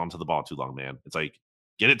holds on to the ball too long, man. It's like,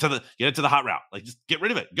 get it to the hot route. Like, just get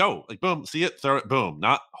rid of it. Go. Like, boom, see it, throw it, boom.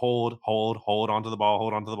 Not hold onto the ball,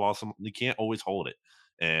 hold onto the ball. You can't always hold it.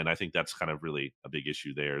 And I think that's kind of really a big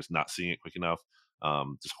issue there, is not seeing it quick enough,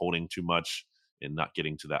 just holding too much and not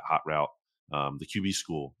getting to that hot route. The QB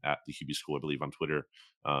School, at the QB School, I believe, on Twitter,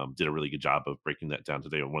 did a really good job of breaking that down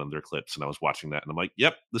today on one of their clips. And I was watching that and I'm like,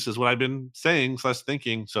 yep, this is what I've been saying slash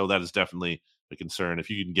thinking. So that is definitely a concern. If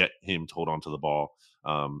you can get him to hold on to the ball,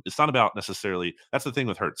 it's not about necessarily, that's the thing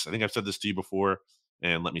with Hurts. I think I've said this to you before,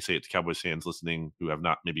 and let me say it to Cowboys fans listening who have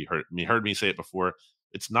not maybe heard me say it before.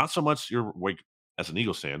 It's not so much you're like, as an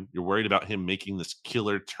Eagles fan, you're worried about him making this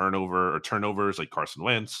killer turnover or turnovers like Carson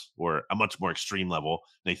Wentz, or a much more extreme level,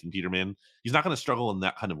 Nathan Peterman. He's not going to struggle in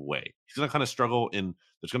that kind of way. He's going to kind of struggle in,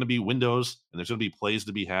 there's going to be windows and there's going to be plays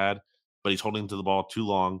to be had, but he's holding to the ball too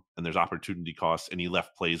long and there's opportunity costs and he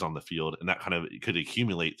left plays on the field, and that kind of could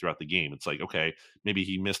accumulate throughout the game. It's like, okay, maybe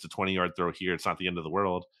he missed a 20-yard throw here. It's not the end of the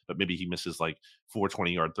world, but maybe he misses like 4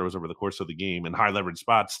 20-yard throws over the course of the game in high leverage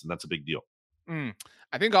spots, and that's a big deal.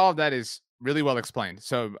 I think all of that is really well explained.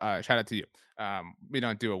 So shout out to you. We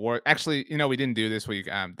don't do award. Actually, we didn't do this week.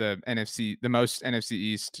 The most NFC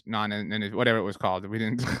East and whatever it was called. We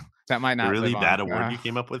didn't. That might A not really live bad on. award you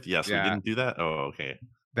came up with? Yes, we Yeah, didn't do that? Oh, okay.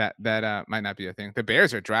 that might not be a thing. The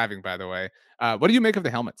Bears are driving, by the way. What do you make of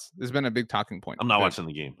the helmets? There's been a big talking point. I'm not watching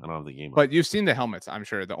the game. I don't have the game on. But you've seen the helmets, I'm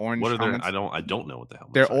sure. The orange What are their? helmets. I don't know what the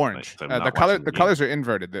helmets They're are. orange. I'm The not color watching the game. colors are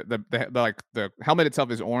inverted. The helmet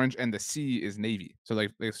itself is orange and the C is navy. So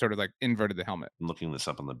like they sort of like inverted the helmet. I'm looking this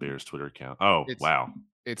up on the Bears Twitter account. Oh, It's wow.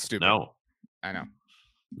 it's stupid. No, I know.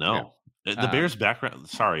 Yeah. no. The Bears background.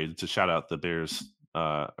 Sorry to shout out the Bears,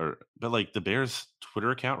 but like the Bears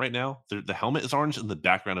Twitter account right now, the helmet is orange and the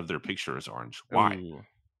background of their picture is orange. Why? Ooh.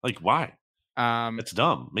 Like, why? It's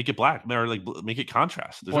dumb. Make it black, or like make it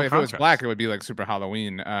contrast. There's Boy, no if it was contrast. black, it would be like super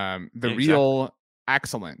Halloween. The Yeah, real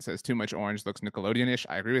excellence says too much orange looks Nickelodeon-ish.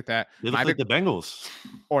 I agree with that. They look like the Bengals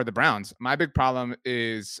or the Browns. My big problem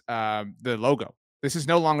is the logo. This is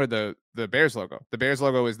no longer the Bears logo. The Bears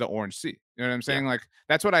logo is the orange C. You know what I'm saying? Yeah. Like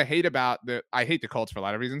that's what I hate about I hate the Colts for a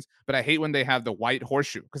lot of reasons, but I hate when they have the white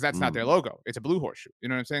horseshoe because that's not their logo. It's a blue horseshoe. You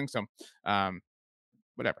know what I'm saying? So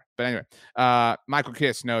whatever. But anyway, Michael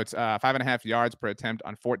Kiss notes 5.5 yards per attempt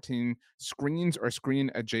on 14 screens or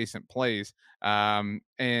screen adjacent plays. Michael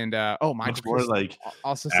much more Kiss like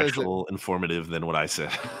also says actual informative than what I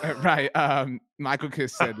said. right. Michael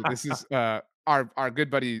Kiss said that this is our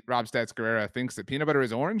good buddy Rob Stats Guerrera thinks that peanut butter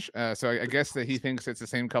is orange. So I guess that he thinks it's the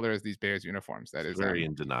same color as these Bears uniforms. That is very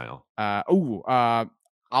in denial.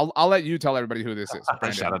 I'll let you tell everybody who this is.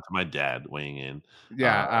 Shout out to my dad weighing in.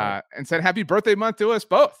 Yeah, and said happy birthday month to us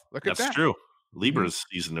both. Look at that. That's true. Libra's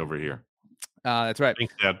season over here. That's right.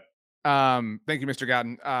 Thanks, Dad. Thank you, Mr.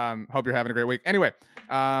 Gowden. Hope you're having a great week. Anyway,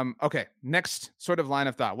 okay. Next sort of line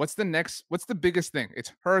of thought. What's the biggest thing?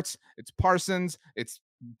 It's Hurts, it's Parsons, it's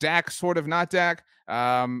Dak, sort of not Dak.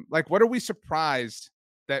 Like, what are we surprised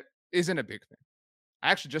that isn't a big thing? I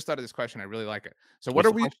actually just thought of this question. I really like it. So what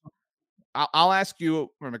are we? I'll ask you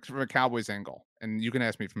from a Cowboys angle, and you can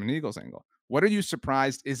ask me from an Eagles angle. What are you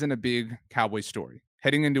surprised isn't a big Cowboys story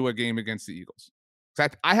heading into a game against the Eagles?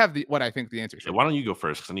 Because I have what I think the answer should be. Why don't you go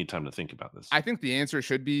first? Because I need time to think about this. I think the answer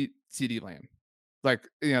should be CeeDee Lamb. Like,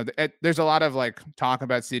 there's a lot of like talk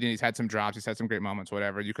about CeeDee. He's had some drops. He's had some great moments,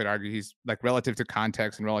 whatever. You could argue he's like relative to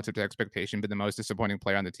context and relative to expectation, but the most disappointing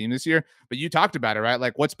player on the team this year. But you talked about it, right?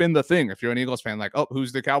 Like, what's been the thing? If you're an Eagles fan, like, oh,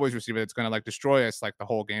 who's the Cowboys receiver that's going to like destroy us like the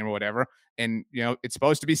whole game or whatever? And, it's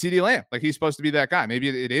supposed to be CeeDee Lamb. Like, he's supposed to be that guy. Maybe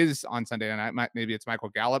it is on Sunday night. Maybe it's Michael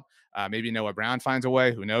Gallup. Maybe Noah Brown finds a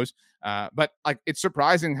way. Who knows? But like, it's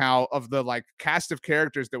surprising how of the like cast of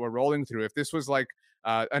characters that we're rolling through, if this was like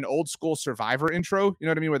an old school Survivor intro, you know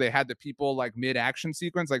what I mean, where they had the people like mid action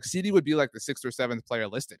sequence, like CeeDee would be like the 6th or 7th player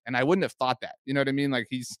listed, and I wouldn't have thought that. You know what I mean? Like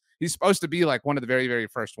he's supposed to be like one of the very, very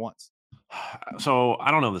first ones. So I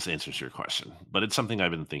don't know if this answers your question, but it's something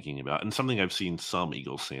I've been thinking about and something I've seen some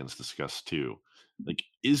Eagles fans discuss too. Like,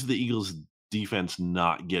 is the Eagles defense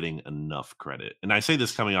not getting enough credit? And I say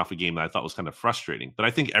this coming off a game that I thought was kind of frustrating, but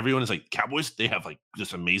I think everyone is like, Cowboys, they have like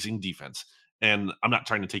this amazing defense. And I'm not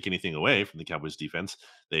trying to take anything away from the Cowboys defense.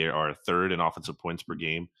 They are 3rd in offensive points per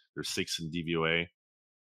game. They're 6th in DVOA.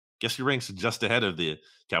 Guess your ranks just ahead of the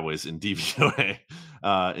Cowboys in DVOA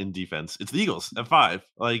in defense. It's the Eagles at 5.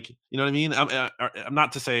 Like, you know what I mean? I'm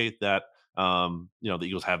not to say that the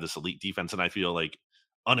Eagles have this elite defense, and I feel like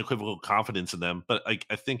unequivocal confidence in them. But like,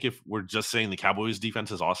 I think if we're just saying the Cowboys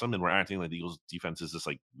defense is awesome and we're acting like the Eagles defense is just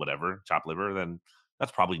like whatever, chop liver, then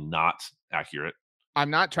that's probably not accurate. I'm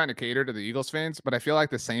not trying to cater to the Eagles fans, but I feel like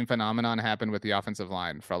the same phenomenon happened with the offensive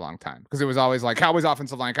line for a long time because it was always like Cowboys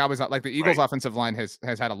offensive line, Cowboys like the Eagles Right. offensive line has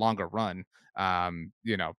had a longer run.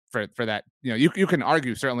 For that, you can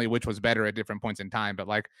argue certainly which was better at different points in time, but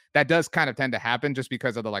like that does kind of tend to happen just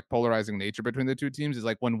because of the like polarizing nature between the two teams. Is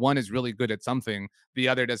like when one is really good at something, the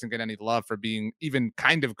other doesn't get any love for being even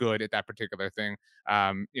kind of good at that particular thing.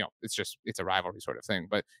 It's a rivalry sort of thing.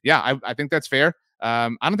 But yeah, I think that's fair. I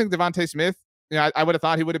don't think Devontae Smith, I would have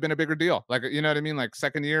thought he would have been a bigger deal. Like, you know what I mean? Like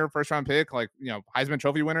second year, first round pick, like, Heisman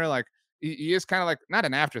Trophy winner. Like he is kind of like not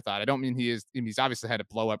an afterthought. I don't mean he's obviously had a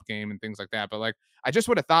blow up game and things like that, but like I just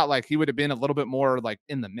would have thought like he would have been a little bit more like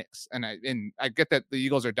in the mix. And I get that the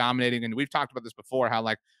Eagles are dominating, and we've talked about this before, how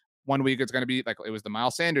like one week it's going to be like it was the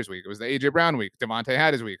Miles Sanders week, it was the AJ Brown week, Devontae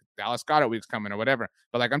had his week, Dallas Goedert week's coming or whatever.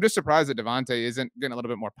 But like I'm just surprised that Devontae isn't getting a little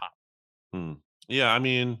bit more pop. Hmm. Yeah, I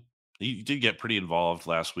mean, he did get pretty involved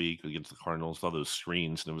last week against the Cardinals, all those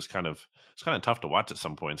screens, and it's kind of tough to watch at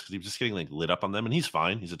some points because he was just getting like lit up on them, and he's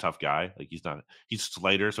fine. He's a tough guy. Like he's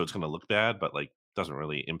slighter, so it's going to look bad, but like doesn't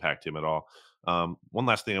really impact him at all. One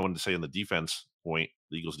last thing I wanted to say on the defense point,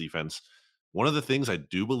 the Eagles defense. One of the things I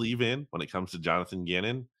do believe in when it comes to Jonathan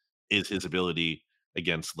Gannon is his ability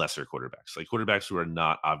against lesser quarterbacks, like quarterbacks who are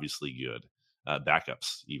not obviously good,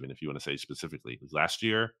 backups, even if you want to say specifically. Last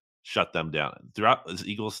year, shut them down throughout his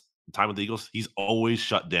Eagles time with the Eagles. He's always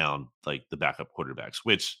shut down like the backup quarterbacks,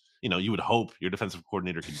 which you would hope your defensive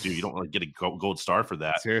coordinator could do. You don't want to get a gold star for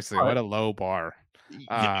that. Seriously, what a low bar. Yeah,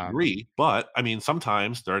 I agree. But I mean,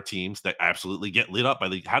 sometimes there are teams that absolutely get lit up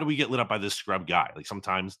by how do we get lit up by this scrub guy? Like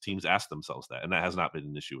sometimes teams ask themselves that, and that has not been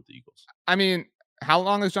an issue with the Eagles I mean, how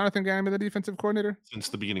long has Jonathan Gannon been the defensive coordinator? since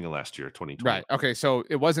the beginning of last year, 2020. Right. Okay. So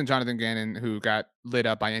it wasn't Jonathan Gannon who got lit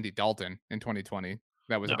up by Andy Dalton in 2020.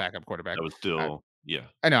 That was a No, backup quarterback. that was Uh, still yeah.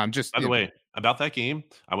 I know. I'm just, By the way, about that game,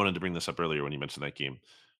 I wanted to bring this up earlier when you mentioned that game.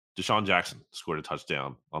 Deshaun Jackson scored a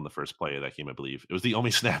touchdown on the first play of that game, I believe. It was the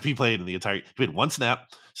only snap he played in the entire. He played one snap,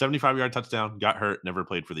 75-yard touchdown, got hurt, never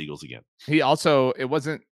played for the Eagles again. it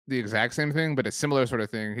wasn't the exact same thing, but a similar sort of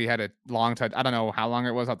thing. He had a long touch. I don't know how long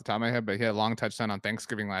it was off the top of my head, but he had a long touchdown on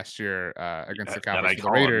Thanksgiving last year against the That Cowboys I for the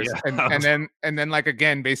call him, Raiders. yeah. And then like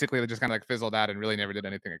again, basically they just kind of like fizzled out and really never did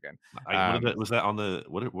anything again. Was that on the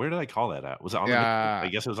where did I call that at? Was it on the mixtape? I Yeah.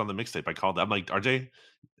 guess it was on the mixtape. I called that. I'm like, RJ,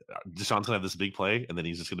 Deshaun's gonna have this big play, and then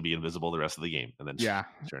he's just gonna be invisible the rest of the game, and then Yeah.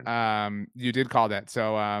 turn. You did call that.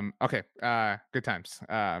 So, okay. Good times.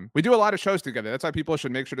 We do a lot of shows together. That's why people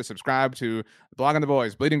should make sure to subscribe to Blog on the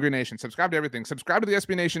Boys, Bleeding Green Nation, subscribe to everything. Subscribe to the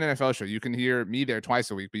SB Nation NFL show. You can hear me there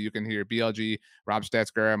twice a week, but you can hear BLG, Rob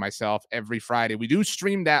Stetzger, and myself every Friday. We do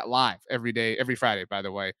stream that live every day, every Friday, by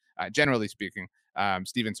the way, generally speaking.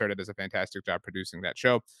 Steven Serta does a fantastic job producing that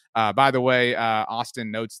show. By the way,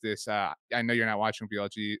 Austin notes this. I know you're not watching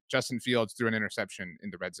BLG. Justin Fields threw an interception in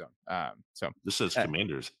the red zone. This says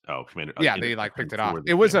Commanders. Oh, Commander. Yeah, they like picked it off.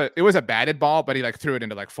 It was a batted ball, but he like threw it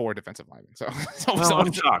into like 4 defensive linemen. So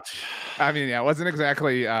I'm shocked. I mean, yeah, it wasn't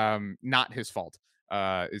exactly not his fault.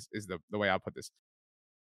 Is the way I'll put this.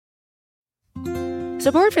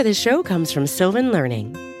 Support for this show comes from Sylvan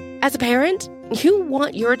Learning. As a parent, you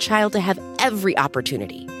want your child to have every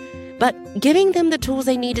opportunity, but giving them the tools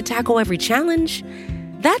they need to tackle every challenge,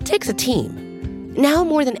 that takes a team. Now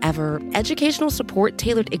more than ever, educational support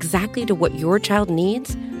tailored exactly to what your child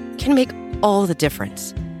needs can make all the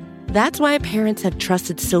difference. That's why parents have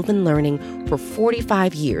trusted Sylvan Learning for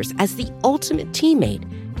 45 years as the ultimate teammate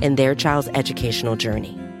in their child's educational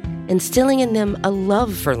journey, instilling in them a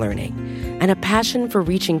love for learning and a passion for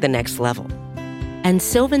reaching the next level. And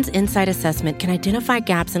Sylvan's Insight Assessment can identify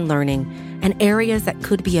gaps in learning and areas that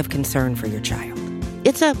could be of concern for your child.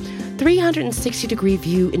 It's a 360-degree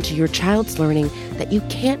view into your child's learning that you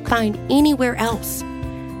can't find anywhere else,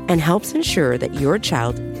 and helps ensure that your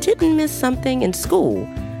child didn't miss something in school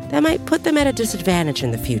that might put them at a disadvantage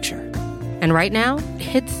in the future. And right now,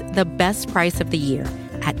 it's the best price of the year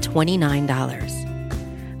at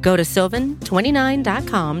 $29. Go to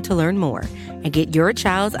sylvan29.com to learn more and get your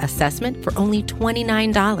child's assessment for only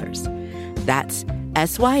 $29. That's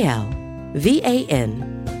SYLVAN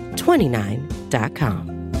 29.com.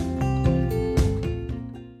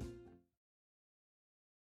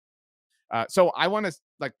 So I want to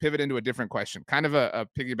like pivot into a different question, kind of a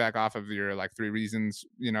piggyback off of your like 3 reasons,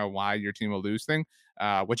 why your team will lose thing,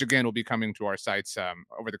 which again will be coming to our sites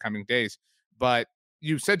over the coming days. But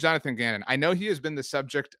you said Jonathan Gannon. I know he has been the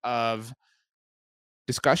subject of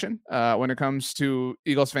discussion when it comes to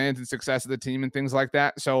Eagles fans and success of the team and things like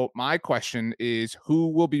that. So my question is, who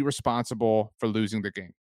will be responsible for losing the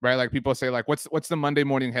game? Right? Like people say, like, what's the Monday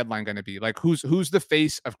morning headline going to be? Like, who's the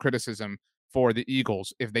face of criticism for the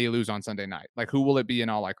Eagles if they lose on Sunday night? Like, who will it be in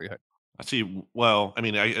all likelihood? I see. Well, I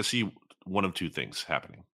mean, I see one of two things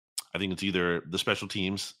happening. I think it's either the special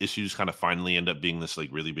teams issues kind of finally end up being this like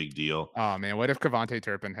really big deal. Oh man, what if Kevontae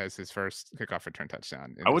Turpin has his first kickoff return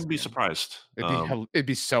touchdown in I this wouldn't be game? surprised. It'd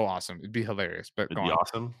be so awesome. It'd be hilarious. But It'd go be on.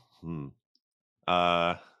 awesome.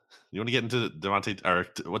 Uh, you want to get into Devontae or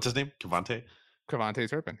what's his name? Kevontae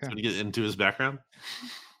Turpin. Yeah. Want to get into his background?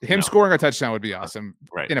 Him scoring a touchdown would be awesome,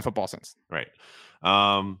 right? In a football sense, right?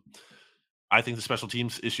 I think the special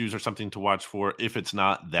teams issues are something to watch for. If it's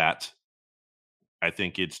not that, I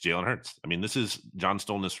think it's Jalen Hurts. I mean, this is John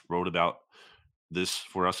Stolnis wrote about this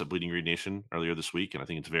for us at Bleeding Green Nation earlier this week, and I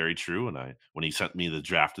think it's very true. And when he sent me the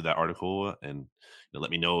draft of that article and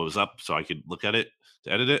let me know it was up so I could look at it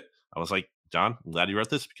to edit it, I was like, John, I'm glad you wrote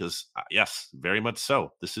this because yes, very much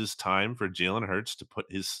so. This is time for Jalen Hurts to put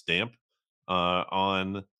his stamp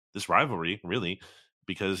on this rivalry, really,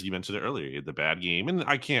 because you mentioned it earlier, the bad game, and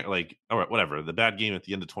I can't all right, whatever. The bad game at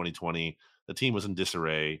the end of 2020, the team was in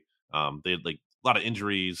disarray. They had like a lot of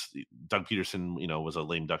injuries. Doug Peterson, was a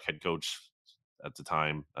lame duck head coach at the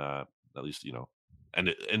time, at least, and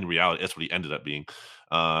in reality, that's what he ended up being.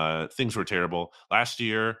 Things were terrible. Last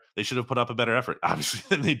year, they should have put up a better effort, obviously,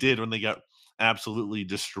 than they did when they got absolutely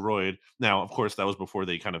destroyed. Now, of course, that was before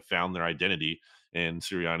they kind of found their identity, and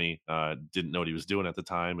Sirianni didn't know what he was doing at the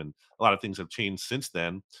time, and a lot of things have changed since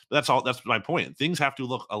then. But that's my point. Things have to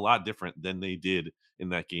look a lot different than they did in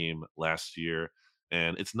that game last year.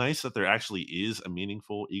 And it's nice that there actually is a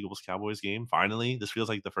meaningful Eagles-Cowboys game. Finally, this feels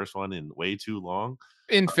like the first one in way too long.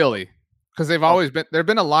 in Philly, because there've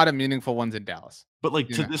been a lot of meaningful ones in Dallas. But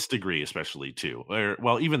to this degree, especially too.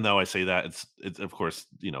 Well, even though I say that, it's of course,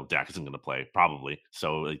 Dak isn't going to play probably.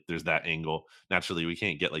 So there's that angle. Naturally, we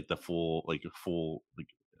can't get the full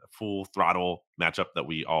throttle matchup that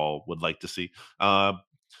we all would like to see.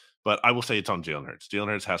 But I will say it's on Jalen Hurts. Jalen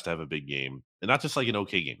Hurts has to have a big game, and not just an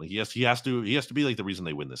okay game. He has to be the reason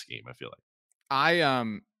they win this game. I feel like.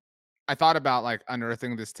 I thought about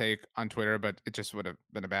unearthing this take on Twitter, but it just would have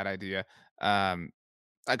been a bad idea.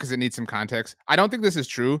 Because it needs some context. I don't think this is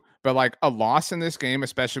true, but a loss in this game,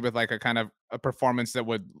 especially with a kind of a performance that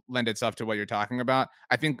would lend itself to what you're talking about,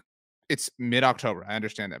 I think it's mid-October. I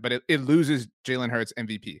understand that, but it loses Jalen Hurts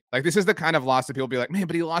MVP. This is the kind of loss that people be like, man,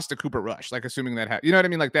 but he lost to Cooper Rush. Assuming that, you know what I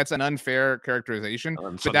mean? That's an unfair characterization.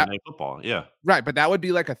 On Sunday Night Football, yeah. Right, but that would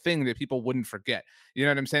be a thing that people wouldn't forget. You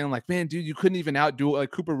know what I'm saying? Man, dude, you couldn't even outdo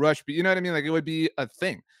Cooper Rush, but you know what I mean? It would be a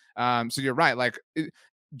thing. So you're right.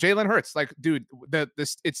 Jalen Hurts, dude,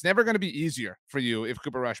 it's never going to be easier for you if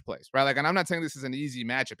Cooper Rush plays, right? And I'm not saying this is an easy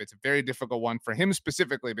matchup. It's a very difficult one for him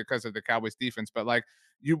specifically because of the Cowboys defense. But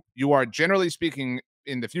you are generally speaking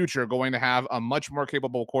in the future going to have a much more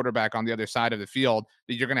capable quarterback on the other side of the field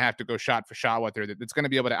that you're going to have to go shot for shot with, that's going to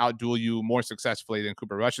be able to outduel you more successfully than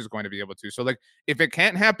Cooper Rush is going to be able to. So if it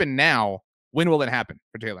can't happen now, when will it happen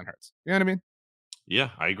for Jalen Hurts? You know what I mean?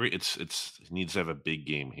 Yeah, I agree. It needs to have a big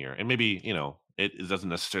game here, and maybe it doesn't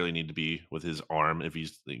necessarily need to be with his arm if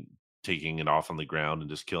he's taking it off on the ground and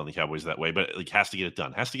just killing the Cowboys that way. But has to get it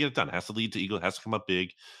done. Has to get it done. Has to lead to Eagle. Has to come up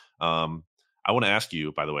big. I want to ask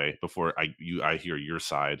you, by the way, before I hear your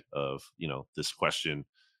side of this question.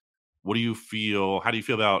 What do you feel? How do you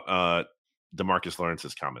feel about DeMarcus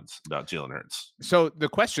Lawrence's comments about Jalen Hurts? So the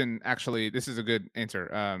question, actually, this is a good answer.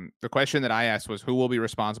 The question that I asked was, who will be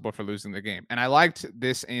responsible for losing the game? And I liked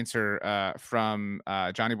this answer from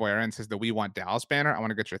Johnny Boyaren, says the We Want Dallas banner. I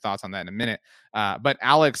want to get your thoughts on that in a minute. But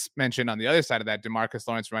Alex mentioned on the other side of that, DeMarcus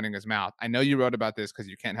Lawrence running his mouth. I know you wrote about this because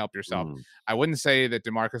you can't help yourself. I wouldn't say that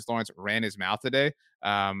DeMarcus Lawrence ran his mouth today.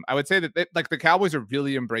 I would say that the Cowboys are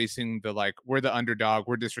really embracing we're the underdog,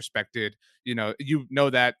 we're disrespected.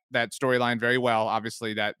 That storyline very well.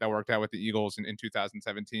 Obviously, that worked out with the Eagles in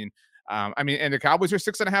 2017. I mean, and the Cowboys are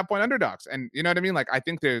 6.5 point underdogs, and you know what I mean. I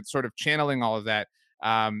think they're sort of channeling all of that.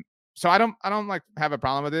 So I don't have a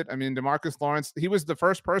problem with it. I mean, DeMarcus Lawrence, he was the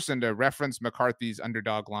first person to reference McCarthy's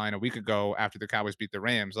underdog line a week ago after the Cowboys beat the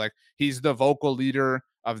Rams. He's the vocal leader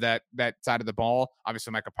of that side of the ball.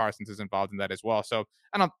 Obviously, Micah Parsons is involved in that as well. So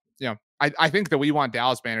I think the We Want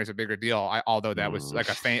Dallas banner is a bigger deal. Although that was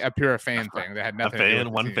a pure fan thing that had nothing to do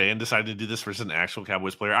with one fan decided to do this versus an actual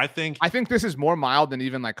Cowboys player. I think this is more mild than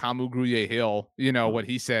even Kamu Grugier-Hill, what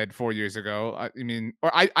he said 4 years ago.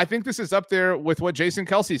 I think this is up there with what Jason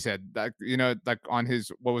Kelce said, on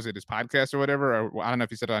his, what was it, his podcast or whatever, or I don't know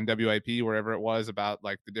if he said it on WIP, wherever it was, about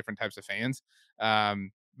the different types of fans.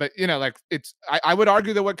 But I would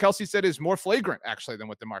argue that what Kelce said is more flagrant actually than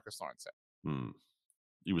what DeMarcus Lawrence said.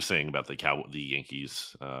 you were saying about the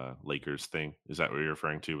Yankees Lakers thing. Is that what you're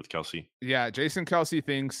referring to with Kelsey? Yeah, Jason Kelsey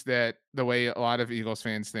thinks that the way a lot of Eagles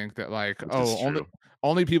fans think that, like, This is oh, only true.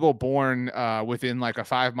 only people born within like a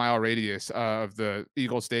 5-mile radius of the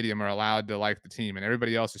Eagles stadium are allowed to like the team, and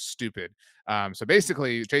everybody else is stupid. So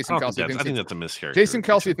basically, I don't think that's. I think that's a Jason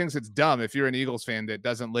Kelsey mischaracterization. thinks it's dumb if you're an Eagles fan that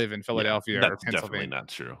doesn't live in Yeah, Philadelphia or that's definitely Pennsylvania. not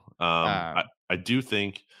true. Um, I do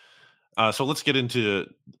think so let's get into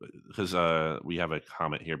because we have a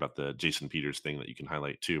comment here about the Jason Peters thing that you can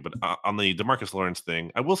highlight too. But on the Demarcus Lawrence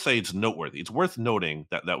thing, I will say it's noteworthy. It's worth noting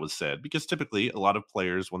that that was said because typically a lot of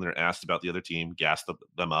players, when they're asked about the other team, gas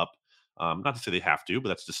them up. Not to say they have to, but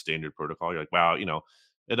that's just standard protocol. You're like, wow,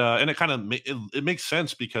 it and it kind of it makes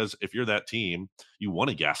sense because if you're that team, you want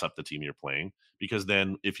to gas up the team you're playing because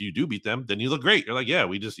then if you do beat them, then you look great. You're like, yeah,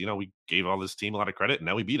 we just we gave all this team a lot of credit and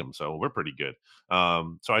now we beat them, so we're pretty good.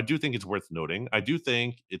 So I do think it's worth noting. I do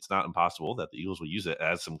think it's not impossible that the Eagles will use it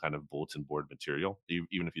as some kind of bulletin board material,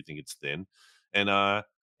 even if you think it's thin. And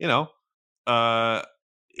you know, uh,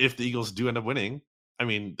 if the Eagles do end up winning, I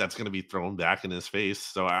mean, that's going to be thrown back in his face.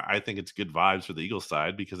 So I think it's good vibes for the Eagles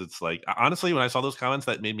side because it's like honestly, when I saw those comments,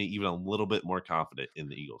 that made me even a little bit more confident in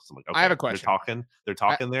the Eagles. I'm like, I have okay, a question. they're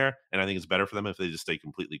talking there, and I think it's better for them if they just stay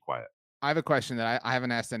completely quiet. I have a question that I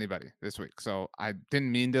haven't asked anybody this week, so I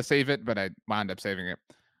didn't mean to save it, but I wound up saving it.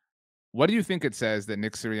 What do you think it says that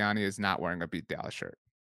Nick Sirianni is not wearing a Beat Dallas shirt?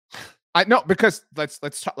 I know because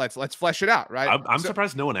let's flesh it out, right? I'm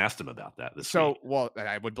surprised no one asked him about that this week. Well,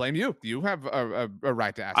 I would blame you. You have a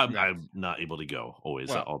right to ask him that. I'm not able to go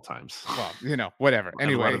always at all times. Well, whatever. I have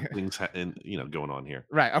a Anyway, lot of things going on here.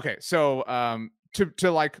 right? Okay, so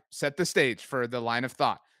to like set the stage for the line of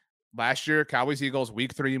thought. Last year, Cowboys Eagles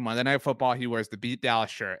week 3 Monday Night Football. He wears the Beat Dallas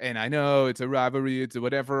shirt, and I know it's a rivalry, it's a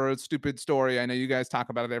whatever stupid story. I know you guys talk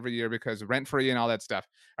about it every year because rent free and all that stuff.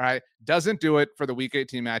 All right, doesn't do it for the Week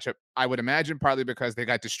 18 matchup. I would imagine partly because they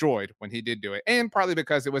got destroyed when he did do it, and partly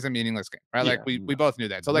because it was a meaningless game. Right, like we both knew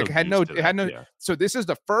that. So like it had no. Yeah. So this is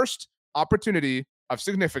the first opportunity of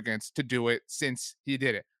significance to do it since he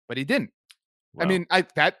did it, but he didn't. Well, I mean,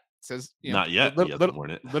 that says not yet.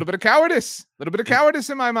 Little bit of cowardice,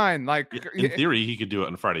 in my mind. Like in theory, he could do it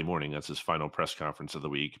on Friday morning. That's his final press conference of the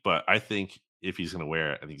week. But I think if he's going to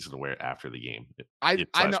wear it, I think he's going to wear it after the game. I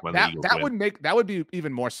know that would be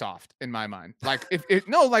even more soft in my mind. Like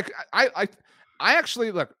I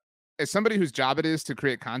actually look as somebody whose job it is to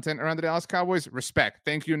create content around the Dallas Cowboys. Respect,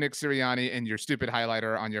 thank you, Nick Sirianni, and your stupid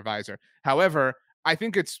highlighter on your visor. However, I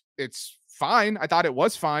think it's fine. I thought it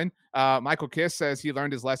was fine. Michael Kiss says he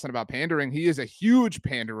learned his lesson about pandering. He is a huge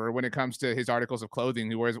panderer when it comes to his articles of clothing.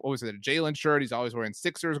 He wears, what was it, a Jalen shirt? He's always wearing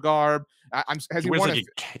Sixers garb. He wears like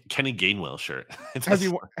a Kenny Gainwell shirt. Has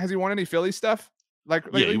he worn any Philly stuff? Yeah,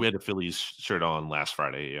 he had a Phillies shirt on last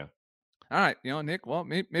Friday. Yeah. All right, Nick. Well,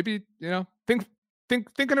 maybe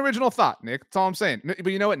think an original thought, Nick. That's all I'm saying. But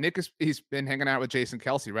you know what? He's been hanging out with Jason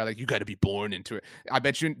Kelsey, right? Like, you got to be born into it. I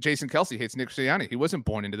bet you Jason Kelsey hates Nick Sirianni. He wasn't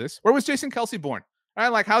born into this. Where was Jason Kelsey born? All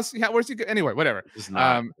right, like where's he? Anyway, whatever.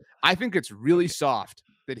 I think it's really soft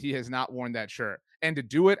that he has not worn that shirt, and to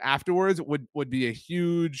do it afterwards would be a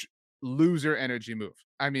huge loser energy move.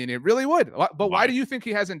 I mean, it really would. But why do you think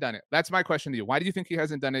he hasn't done it? That's my question to you. Why do you think he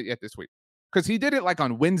hasn't done it yet this week? Because he did it like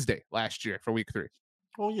on Wednesday last year for week 3.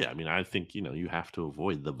 Well, yeah. I mean, I think, you have to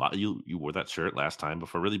avoid you wore that shirt last time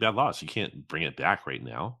before a really bad loss. You can't bring it back right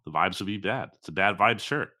now. The vibes would be bad. It's a bad vibe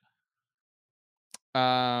shirt.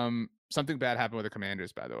 Something bad happened with the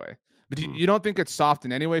Commanders, by the way. But you don't think it's soft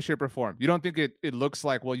in any way, shape, or form? You don't think it looks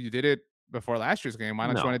like, well, you did it before last year's game. Why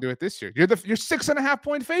don't you want to do it this year? You're 6.5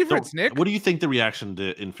 point favorites, Nick. What do you think the reaction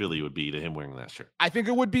in Philly would be to him wearing that shirt? I think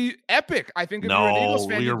it would be epic. I think if you're an Eagles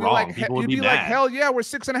fan, you'd be wrong. You'd be like, hell yeah, we're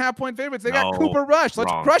 6.5 point favorites. They got Cooper Rush.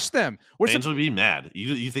 Let's crush them. Fans would be mad.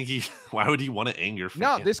 You think why would he want to anger fans?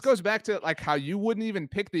 No, this goes back to like how you wouldn't even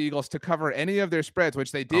pick the Eagles to cover any of their spreads,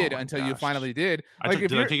 which they did until you finally did.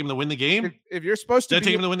 Did I take him to win the game? If you're supposed to, did I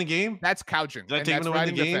take him to win the game? That's couching. Did I take him to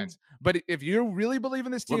win the game? But if you really believe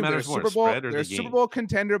in this team, they're Super Bowl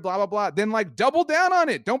contender, blah, blah, blah, then like double down on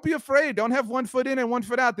it. Don't be afraid. Don't have one foot in and one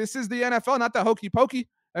foot out. This is the NFL, not the hokey pokey.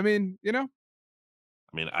 I mean, I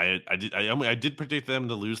mean, I did predict them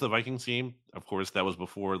to lose the Vikings game. Of course, that was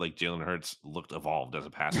before like Jalen Hurts looked evolved as a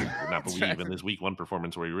passer. I did not believe in his week 1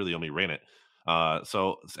 performance where he really only ran it.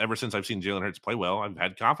 So ever since I've seen Jalen Hurts play well, I've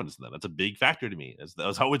had confidence in them. That's a big factor to me. That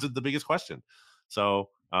was always the biggest question. So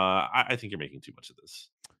I think you're making too much of this.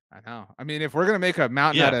 I know. I mean, if we're gonna make a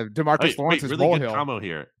mountain out of Demarcus Lawrence's really molehill,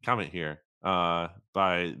 comment here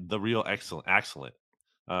by the real excellent.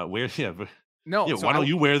 No, Yeah, so why don't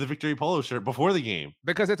you wear the victory polo shirt before the game?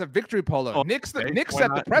 Because it's a victory polo. Oh, Nick's okay.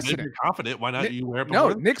 set the precedent. You're confident. Why not you wear it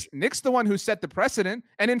No, before? Nick's the one who set the precedent.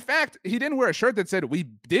 And in fact, he didn't wear a shirt that said we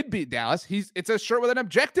did beat Dallas. It's a shirt with an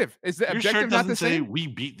objective. Is the Your objective shirt not the doesn't say same? we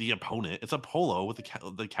beat the opponent. It's a polo with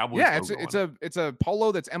the Cowboys. Yeah, logo it's a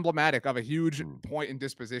polo that's emblematic of a huge point in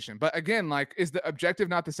disposition. But again, like, is the objective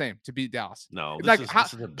not the same to beat Dallas? No, this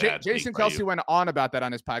is a bad Jason Kelce went on about that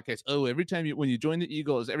on his podcast. Oh, every time when you join the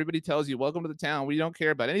Eagles, everybody tells you welcome to the town. We don't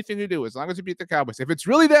care about anything you do as long as you beat the Cowboys. If it's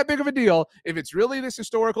really that big of a deal, if it's really this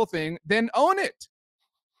historical thing, then own it.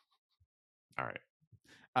 All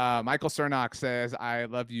right. Michael Cernock says, I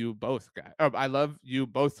love you both, guys. Oh, I love you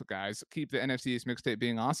both, guys. Keep the NFC East mixtape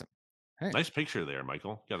being awesome. Hey. Nice picture there,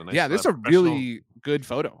 Michael. Got a nice, this is a really good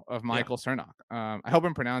photo of Michael Cernock. I hope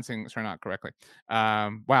I'm pronouncing Cernock correctly.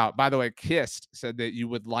 Wow. By the way, Kist said that you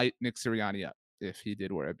would light Nick Sirianni up if he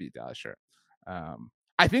did wear a beat Dallas shirt.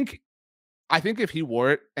 I think if he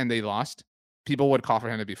wore it and they lost, people would call for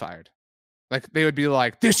him to be fired. Like, they would be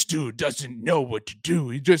like, this dude doesn't know what to do.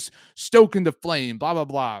 He just stoking the flame, blah, blah,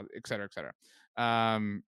 blah, et cetera, et cetera.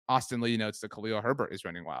 Austin Lee notes that Khalil Herbert is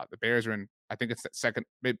running wild. The Bears are in, I think it's second,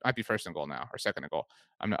 it might be first and goal now, or second and goal.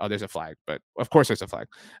 There's a flag, but of course there's a flag.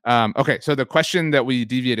 Okay, so the question that we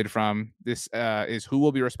deviated from this is who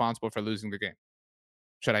will be responsible for losing the game?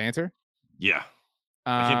 Should I answer? Yeah.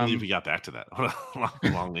 I can't believe we got back to that. What a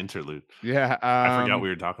long interlude. Yeah. I forgot we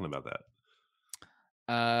were talking about that.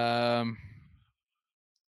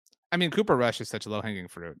 I mean, Cooper Rush is such a low-hanging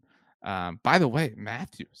fruit. By the way,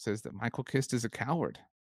 Matthew says that Michael Kist is a coward.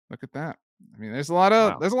 Look at that. I mean, there's a lot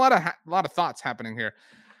of thoughts happening here.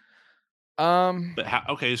 But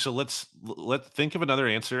okay, so let's think of another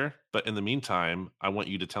answer. But in the meantime, I want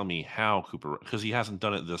you to tell me how Cooper, because he hasn't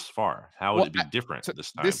done it this far. How would it be different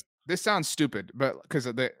this time? This sounds stupid, but because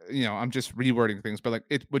I'm just rewording things. But like,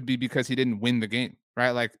 it would be because he didn't win the game,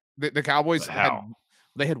 right? Like the Cowboys had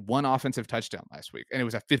one offensive touchdown last week, and it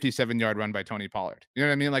was a 57-yard run by Tony Pollard. You know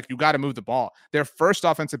what I mean? Like, you got to move the ball. Their first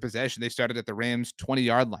offensive possession, they started at the Rams'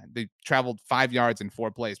 20-yard line. They traveled 5 yards in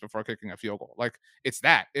 4 plays before kicking a field goal. Like, it's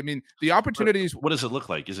that. I mean, the opportunities. What does it look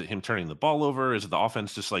like? Is it him turning the ball over? Is it the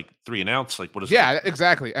offense just like 3 and outs? Like, what is? Yeah,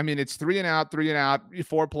 exactly. I mean, it's 3 and out,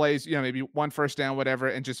 4 plays. Maybe 1 first down, whatever,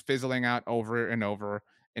 and just fizzling out over and over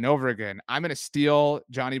and over again. I'm gonna steal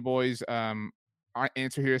Johnny Boy's our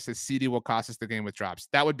answer here says CD will cost us the game with drops.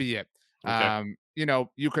 That would be it. Okay.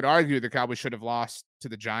 You could argue the Cowboys should have lost to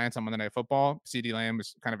the Giants on Monday Night Football. CD Lamb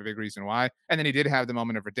was kind of a big reason why. And then he did have the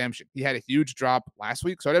moment of redemption. He had a huge drop last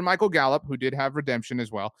week. So did Michael Gallup, who did have redemption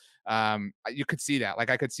as well. You could see that. Like,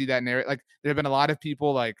 I could see that narrative. Like, there have been a lot of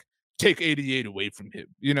people like, take 88 away from him.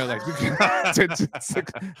 Like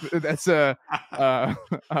that's a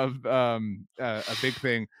big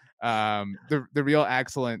thing. The real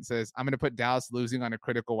excellent says, I'm going to put Dallas losing on a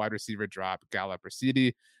critical wide receiver drop, Gallup or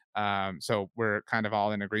CD. So we're kind of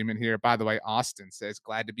all in agreement here. By the way, Austin says,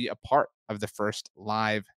 glad to be a part of the first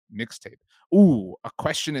live mixtape. Ooh, a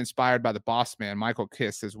question inspired by the boss man, Michael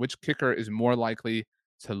Kiss, says, which kicker is more likely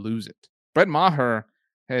to lose it? Brett Maher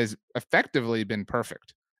has effectively been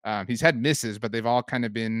perfect. He's had misses, but they've all kind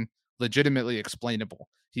of been legitimately explainable.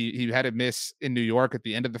 He had a miss in New York at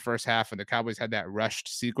the end of the first half, and the Cowboys had that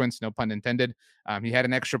rushed sequence, no pun intended. He had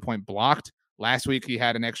an extra point blocked. Last week, he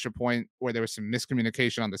had an extra point where there was some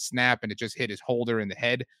miscommunication on the snap, and it just hit his holder in the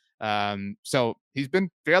head. So he's been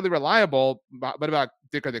fairly reliable. What about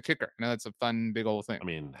Dicker the kicker? I know that's a fun, big old thing. I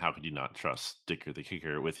mean, how could you not trust Dicker the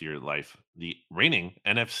kicker with your life? The reigning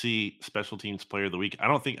NFC Special Teams Player of the Week. I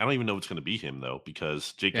don't even know if it's going to be him though,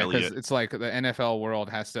 because Jake Elliott. It's like the NFL world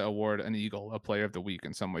has to award an Eagle a Player of the Week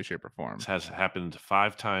in some way, shape, or form. This has happened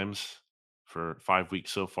 5 times for 5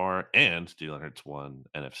 weeks so far, and Jalen Hurts won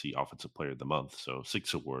NFC Offensive Player of the Month, so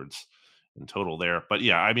 6 awards in total there. But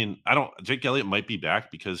yeah, I mean, Jake Elliott might be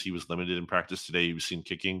back because he was limited in practice today. He was seen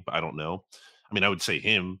kicking, but I don't know. I mean, I would say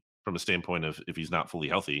him from a standpoint of if he's not fully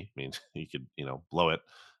healthy. I mean, he could, blow it.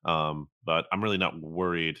 But I'm really not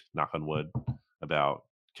worried, knock on wood, about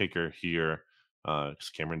kicker here. Because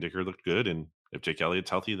Cameron Dicker looked good, and if Jake Elliott's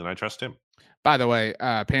healthy, then I trust him. By the way,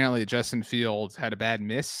 apparently Justin Fields had a bad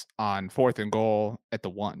miss on 4th and goal at the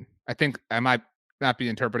 1. I think I might not be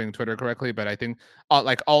interpreting Twitter correctly, but I think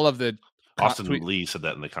all of the Austin Lee said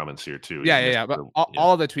that in the comments here too. Yeah. But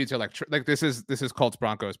all of the tweets are like this is Colts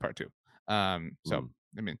Broncos part 2. I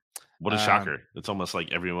mean, what a shocker! It's almost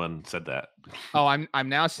like everyone said that. Oh, I'm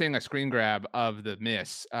now seeing a screen grab of the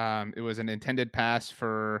miss. It was an intended pass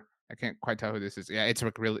for, I can't quite tell who this is. Yeah, it's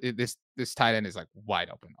like really this tight end is like wide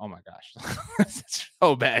open. Oh my gosh, it's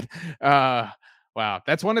so bad. Wow,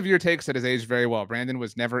 that's one of your takes that has aged very well. Brandon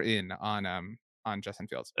was never in on on Justin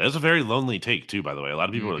Fields. It's a very lonely take too, by the way. A lot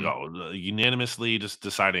of people are like, unanimously just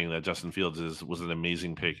deciding that Justin Fields was an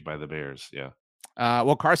amazing pick by the Bears. Yeah.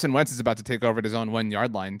 Well, Carson Wentz is about to take over at his own 1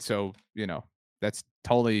 yard line. So, that's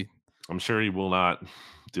totally. I'm sure he will not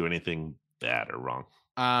do anything bad or wrong.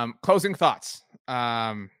 Closing thoughts.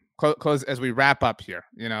 Close as we wrap up here.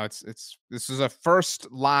 This is a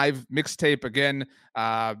first live mixtape. Again,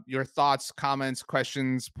 your thoughts, comments,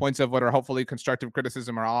 questions, points of what are hopefully constructive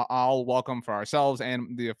criticism are all welcome for ourselves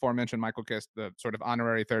and the aforementioned Michael Kiss, the sort of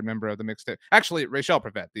honorary third member of the mixtape. Actually, Rachel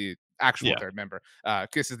Prevet, the actual third member.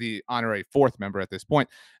 Kiss is the honorary fourth member at this point.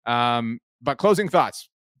 But closing thoughts.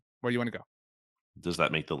 Where do you want to go? Does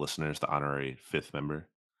that make the listeners the honorary fifth member?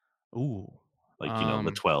 Ooh. Like,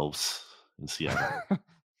 the 12s in Seattle.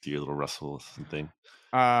 Do your little Russell thing.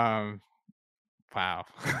 Wow.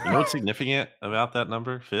 You know what's significant about that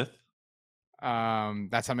number, fifth?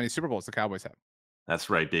 That's how many Super Bowls the Cowboys have. That's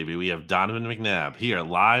right, baby. We have Donovan McNabb here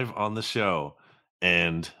live on the show.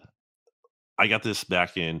 And I got this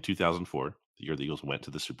back in 2004, the year the Eagles went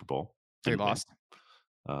to the Super Bowl. They lost.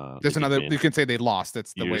 There's another. You can say they lost.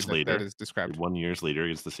 That's the way that is described. 1 year later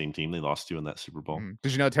against the same team they lost to in that Super Bowl.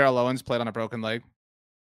 Did you know Terrell Owens played on a broken leg?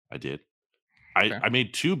 I did. I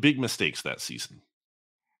made two big mistakes that season.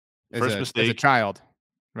 First mistake as a child,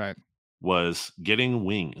 right, was getting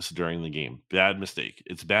wings during the game. Bad mistake.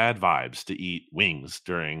 It's bad vibes to eat wings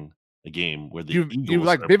during a game where the Eagles you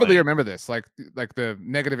like vividly remember this, like the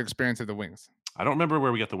negative experience of the wings. I don't remember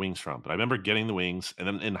where we got the wings from, but I remember getting the wings, and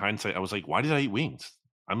then in hindsight, I was like, "Why did I eat wings?"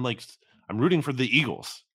 I'm rooting for the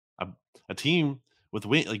Eagles, a team with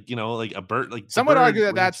wing, like a bird. Like some would argue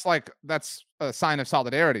that that's a sign of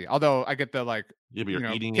solidarity. Although I get the but you're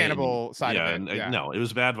eating cannibal side of it. No, it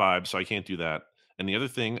was bad vibes, so I can't do that. And the other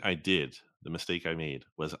thing I did, the mistake I made,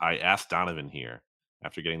 was I asked Donovan here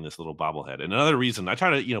after getting this little bobblehead. And another reason I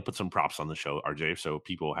try to put some props on the show, RJ, so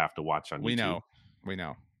people have to watch on YouTube. We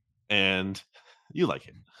know, and you like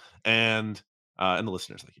it, and the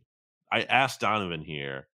listeners like it. I asked Donovan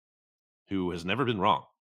here, who has never been wrong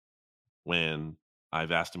when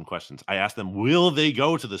I've asked him questions. I asked them, will they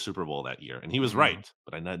go to the Super Bowl that year? And he was right,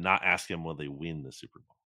 but I did not ask him, will they win the Super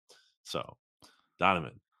Bowl? So,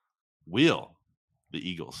 Donovan, will the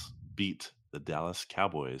Eagles beat the Dallas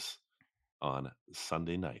Cowboys on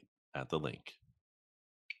Sunday night at the Link?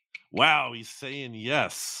 Wow, he's saying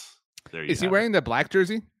yes. There you go. Is he wearing the black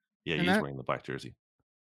jersey? Yeah, he's wearing the black jersey.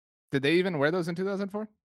 Did they even wear those in 2004?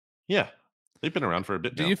 Yeah. They've been around for a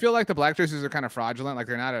bit now. Do you feel like the black jerseys are kind of fraudulent? Like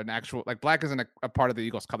they're not an actual, like black isn't a part of the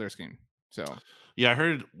Eagles color scheme. So yeah, I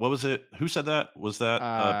heard. What was it? Who said that? Was that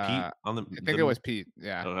Pete on the? I think it was Pete.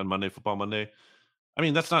 Yeah, on Monday Football Monday. I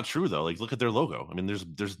mean, that's not true though. Like, look at their logo. I mean, there's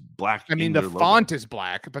black. I mean, the font is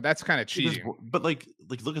black, but that's kind of cheating. But like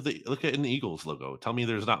look at in the Eagles logo. Tell me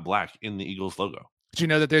there's not black in the Eagles logo. Did you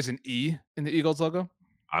know that there's an E in the Eagles logo?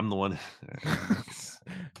 I'm the one. Yes,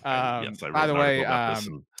 by the way,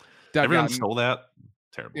 everyone stole that.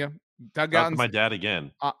 Terrible. Yeah. Doug Gowton's, my dad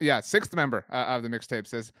again. Sixth member of the mixtape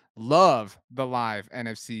says, love the live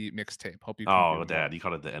NFC mixtape. Hope you. Oh, Dad, you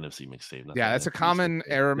called it the NFC mixtape. Yeah, that's a common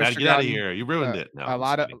error, Mr. Get out of here. You ruined it. No, a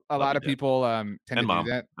lot of people tend to Mom.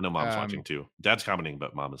 do that. I know Mom's watching too. Dad's commenting,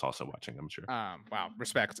 but Mom is also watching, I'm sure. Wow.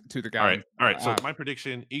 Respect to the guy. All right. So my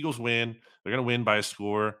prediction, Eagles win. They're going to win by a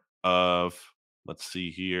score of, let's see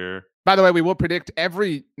here. By the way, we will predict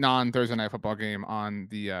every non-Thursday night football game on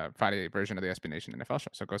the Friday version of the SB Nation NFL show.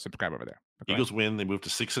 So go subscribe over there. Eagles win. They move to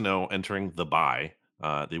 6-0 entering the bye.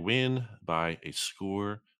 They win by a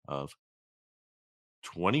score of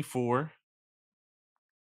 24-17.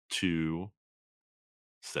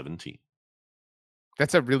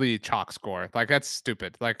 That's a really chalk score. Like, that's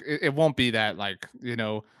stupid. Like, it won't be that,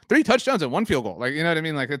 3 touchdowns and 1 field goal. Like, you know what I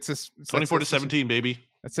mean? Like, it's just 24-17, baby.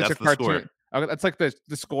 That's such a cartoon. Okay, that's like the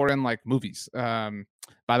score in like movies. By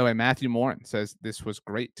the way, Matthew Morin says this was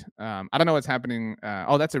great. I don't know what's happening.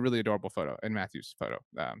 That's a really adorable photo in Matthew's photo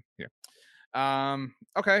here.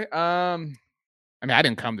 Okay. I mean, I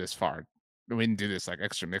didn't come this far. We didn't do this like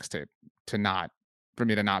extra mixtape for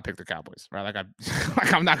me to not pick the Cowboys, right?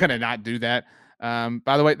 Like I'm not gonna not do that.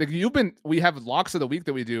 By the way, we have locks of the week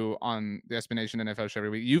that we do on the SB Nation NFL show every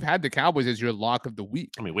week. You've had the Cowboys as your lock of the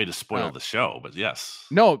week. I mean, way to spoil the show, but yes.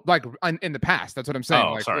 No, like in the past, that's what I'm saying.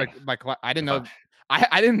 Oh, sorry. Like I didn't know.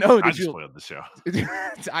 I didn't know. I just spoiled the show.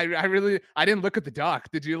 I didn't look at the doc.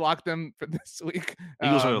 Did you lock them for this week?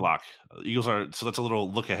 Eagles are lock. Eagles are, so that's a little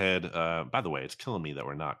look ahead. By the way, it's killing me that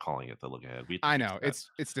we're not calling it the look ahead. I know it's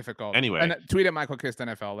difficult. Anyway, and tweet at Michael Kist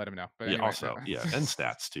NFL. Let him know. But yeah, anyway, also and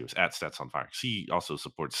stats too. At Stats on Fire. He also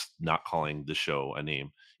supports not calling the show a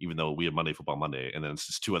name, even though we have Monday Football Monday, and then it's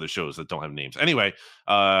just 2 other shows that don't have names. Anyway,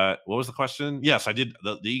 what was the question? Yes, I did.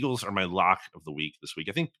 The Eagles are my lock of the week this week.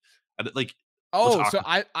 I think like. Oh, so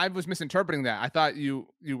I was misinterpreting that. I thought you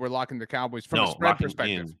were locking the Cowboys from a spread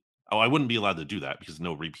perspective. I wouldn't be allowed to do that because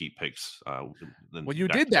no repeat picks. Well, you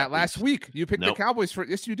did that last week. You picked the Cowboys for.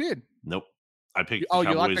 Yes, you did. Nope. I picked.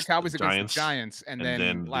 You locked the Cowboys against the Giants, and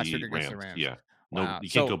then last week against the Rams. Yeah. No, you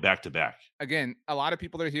can't go back to back. Again, a lot of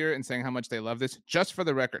people are here and saying how much they love this. Just for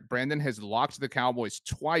the record, Brandon has locked the Cowboys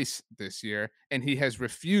twice this year, and he has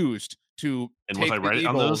refused to. And was I right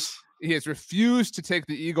on those? He has refused to take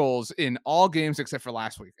the Eagles in all games except for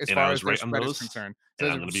last week, as far as their spread is concerned. So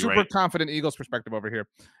there's a super confident Eagles perspective over here.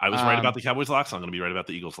 I was right about the Cowboys lock, so I'm going to be right about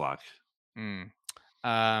the Eagles lock.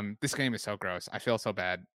 This game is so gross. I feel so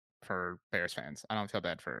bad for Bears fans. I don't feel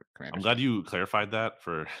bad for Commanders. I'm glad you clarified that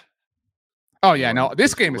for. Oh yeah, no,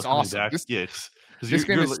 this game is awesome. Yes. This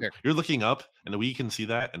game is sick. You're looking up, and we can see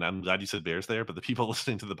that, and I'm glad you said Bears there. But the people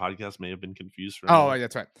listening to the podcast may have been confused.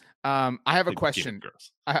 That's right. I have a question.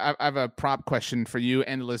 I have a prop question for you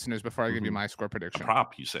and the listeners before I give you my score prediction. A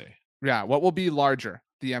prop, you say? Yeah. What will be larger,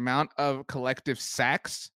 the amount of collective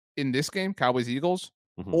sacks in this game, Cowboys Eagles,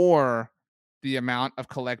 or the amount of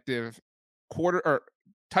collective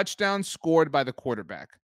touchdowns scored by the quarterback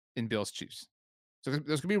in Bills Chiefs? So there's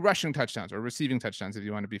going to be rushing touchdowns or receiving touchdowns if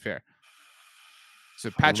you want to be fair.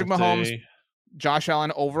 So Patrick Mahomes, Josh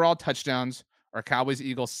Allen, overall touchdowns, or Cowboys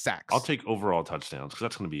Eagles sacks. I'll take overall touchdowns because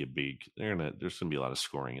that's going to be a big. There's going to be a lot of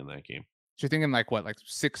scoring in that game. So you're thinking like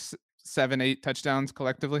 6, 7, 8 touchdowns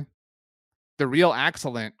collectively? The real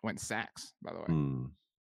excellent went sacks, by the way.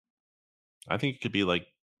 I think it could be like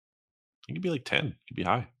 10. It could be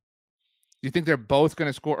high. Do you think they're both going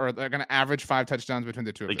to score, or they're going to average 5 touchdowns between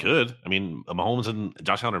the two of them? They could. I mean, Mahomes and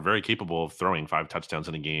Josh Allen are very capable of throwing 5 touchdowns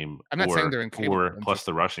in a game. I'm not saying they're incapable. 4 plus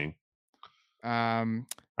the rushing. All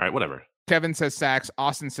right, whatever. Kevin says sacks.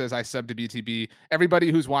 Austin says I sub to BTB.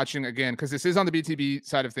 Everybody who's watching, again, because this is on the BTB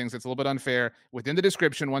side of things, it's a little bit unfair. Within the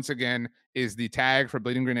description, once again, is the tag for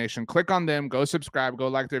Bleeding Green Nation. Click on them. Go subscribe. Go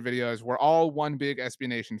like their videos. We're all one big SB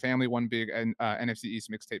Nation family, one big NFC East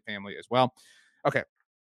Mixtape family as well. Okay.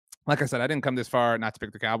 Like I said, I didn't come this far not to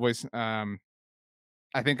pick the Cowboys. I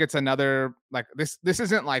think it's another, like, this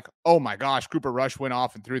isn't like, oh my gosh, Cooper Rush went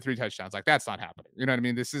off and threw 3 touchdowns. Like, that's not happening. You know what I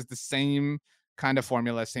mean? This is the same kind of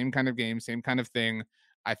formula, same kind of game, same kind of thing.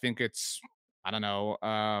 I think it's, I don't know,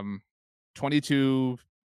 22-19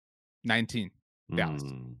 Dallas.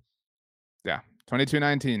 Yeah,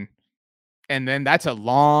 22-19. And then that's a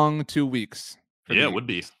long 2 weeks. Yeah, it would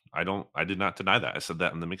be. I did not deny that. I said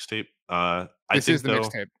that in the mixtape. This is the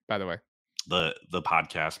mixtape, by the way. The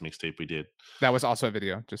podcast mixtape we did. That was also a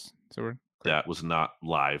video, just so we're clear. That was not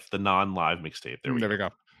live. The non-live mixtape. There we go.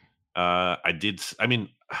 I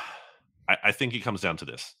think it comes down to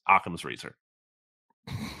this. Occam's razor.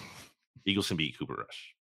 Eagles can beat Cooper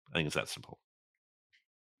Rush. I think it's that simple.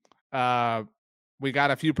 We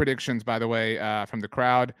got a few predictions, by the way, from the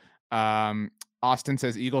crowd. Austin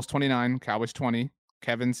says Eagles 29, Cowboys 20.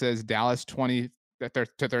 Kevin says Dallas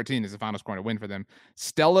 20-13 is the final score to win for them.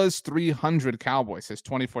 Stella's 300 Cowboys says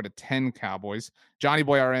 24-10 Cowboys. Johnny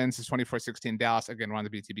Boy RN says 24-16 Dallas. Again, we're on the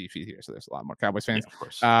BTB feed here, so there's a lot more Cowboys fans. Yeah, of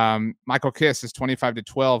course. Michael Kiss is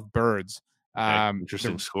 25-12 Birds. Okay,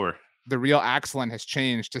 interesting score. The real excellent has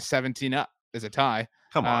changed to 17 up as a tie.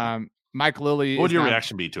 Come on. Mike Lilly. What would your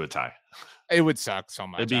reaction be to a tie? It would suck so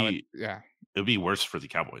much. It would be worse for the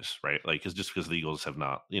Cowboys, right? Like, just because the Eagles have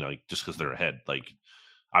not, just because they're ahead, like,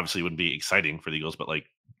 obviously it wouldn't be exciting for the Eagles, but like,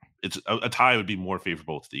 it's a tie would be more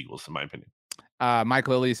favorable to the Eagles, in my opinion. Mike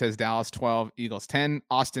Lilly says Dallas 12, Eagles 10.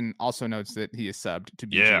 Austin also notes that he is subbed to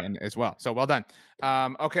BGN as well. So well done.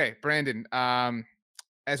 Okay, Brandon,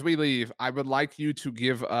 as we leave, I would like you to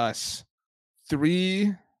give us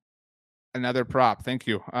another prop. Thank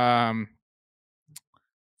you.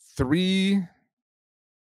 3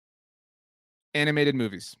 animated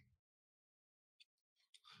movies.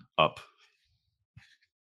 Up.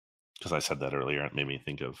 Because I said that earlier. It made me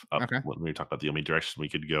think of Up. Okay. When we talked about the only direction we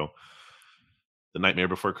could go. The Nightmare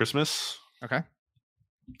Before Christmas. Okay.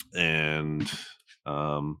 And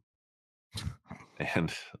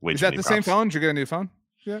wait. Is that the same phone? Did you get a new phone?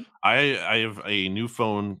 Yeah. I have a new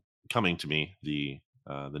phone coming to me, the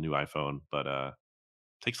new iPhone, but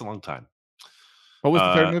takes a long time. What was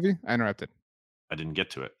the third movie? I interrupted. I didn't get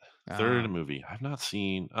to it. Third movie I've not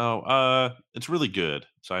seen. It's really good,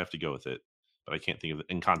 so I have to go with it. But I can't think of it.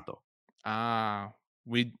 Encanto.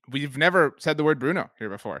 We've never said the word Bruno here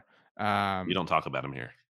before. We don't talk about him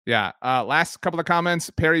here. Yeah. Last couple of comments.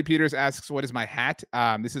 Perry Peters asks, "What is my hat?"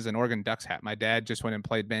 This is an Oregon Ducks hat. My dad just went and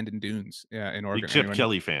played Bandon Dunes in Oregon. Big Chip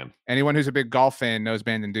Kelly fan. Anyone who's a big golf fan knows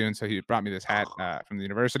Bandon Dunes, so he brought me this hat from the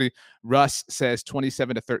university. Russ says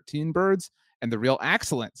 27-13 birds, and the real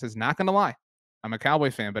excellent says, "Not gonna lie, I'm a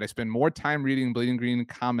Cowboy fan, but I spend more time reading Bleeding Green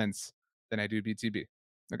comments than I do BTB."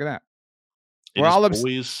 Look at that. We're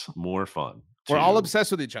always more fun. We're all obsessed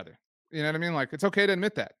with each other. You know what I mean? Like, it's okay to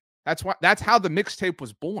admit that. That's how the mixtape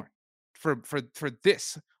was born. For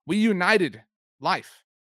this, we united life.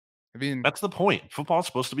 I mean, that's the point. Football's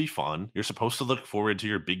supposed to be fun. You're supposed to look forward to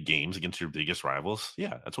your big games against your biggest rivals.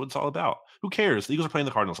 Yeah, that's what it's all about. Who cares? The Eagles are playing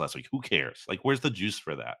the Cardinals last week. Who cares? Like, where's the juice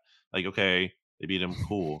for that? Like, okay, they beat them.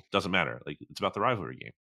 Cool. Doesn't matter. Like, it's about the rivalry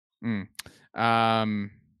game. All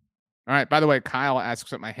right. By the way, Kyle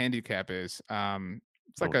asks what my handicap is.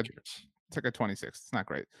 It's like a 26. It's not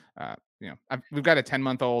great. We've got a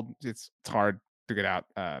 10-month-old. It's hard to get out.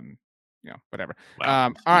 Whatever.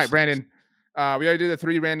 Wow. All right, Brandon. We already did the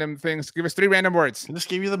 3 random things. Give us 3 random words. I just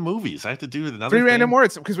gave you the movies. I have to do another 3 random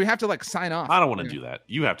words because we have to sign off. I don't want to do that.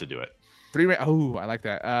 You have to do it. 3. I like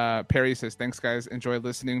that. Perry says, "Thanks, guys. Enjoy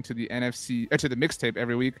listening to the to the mixtape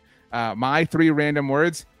every week." My 3 random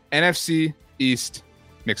words: NFC East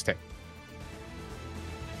Mixtape.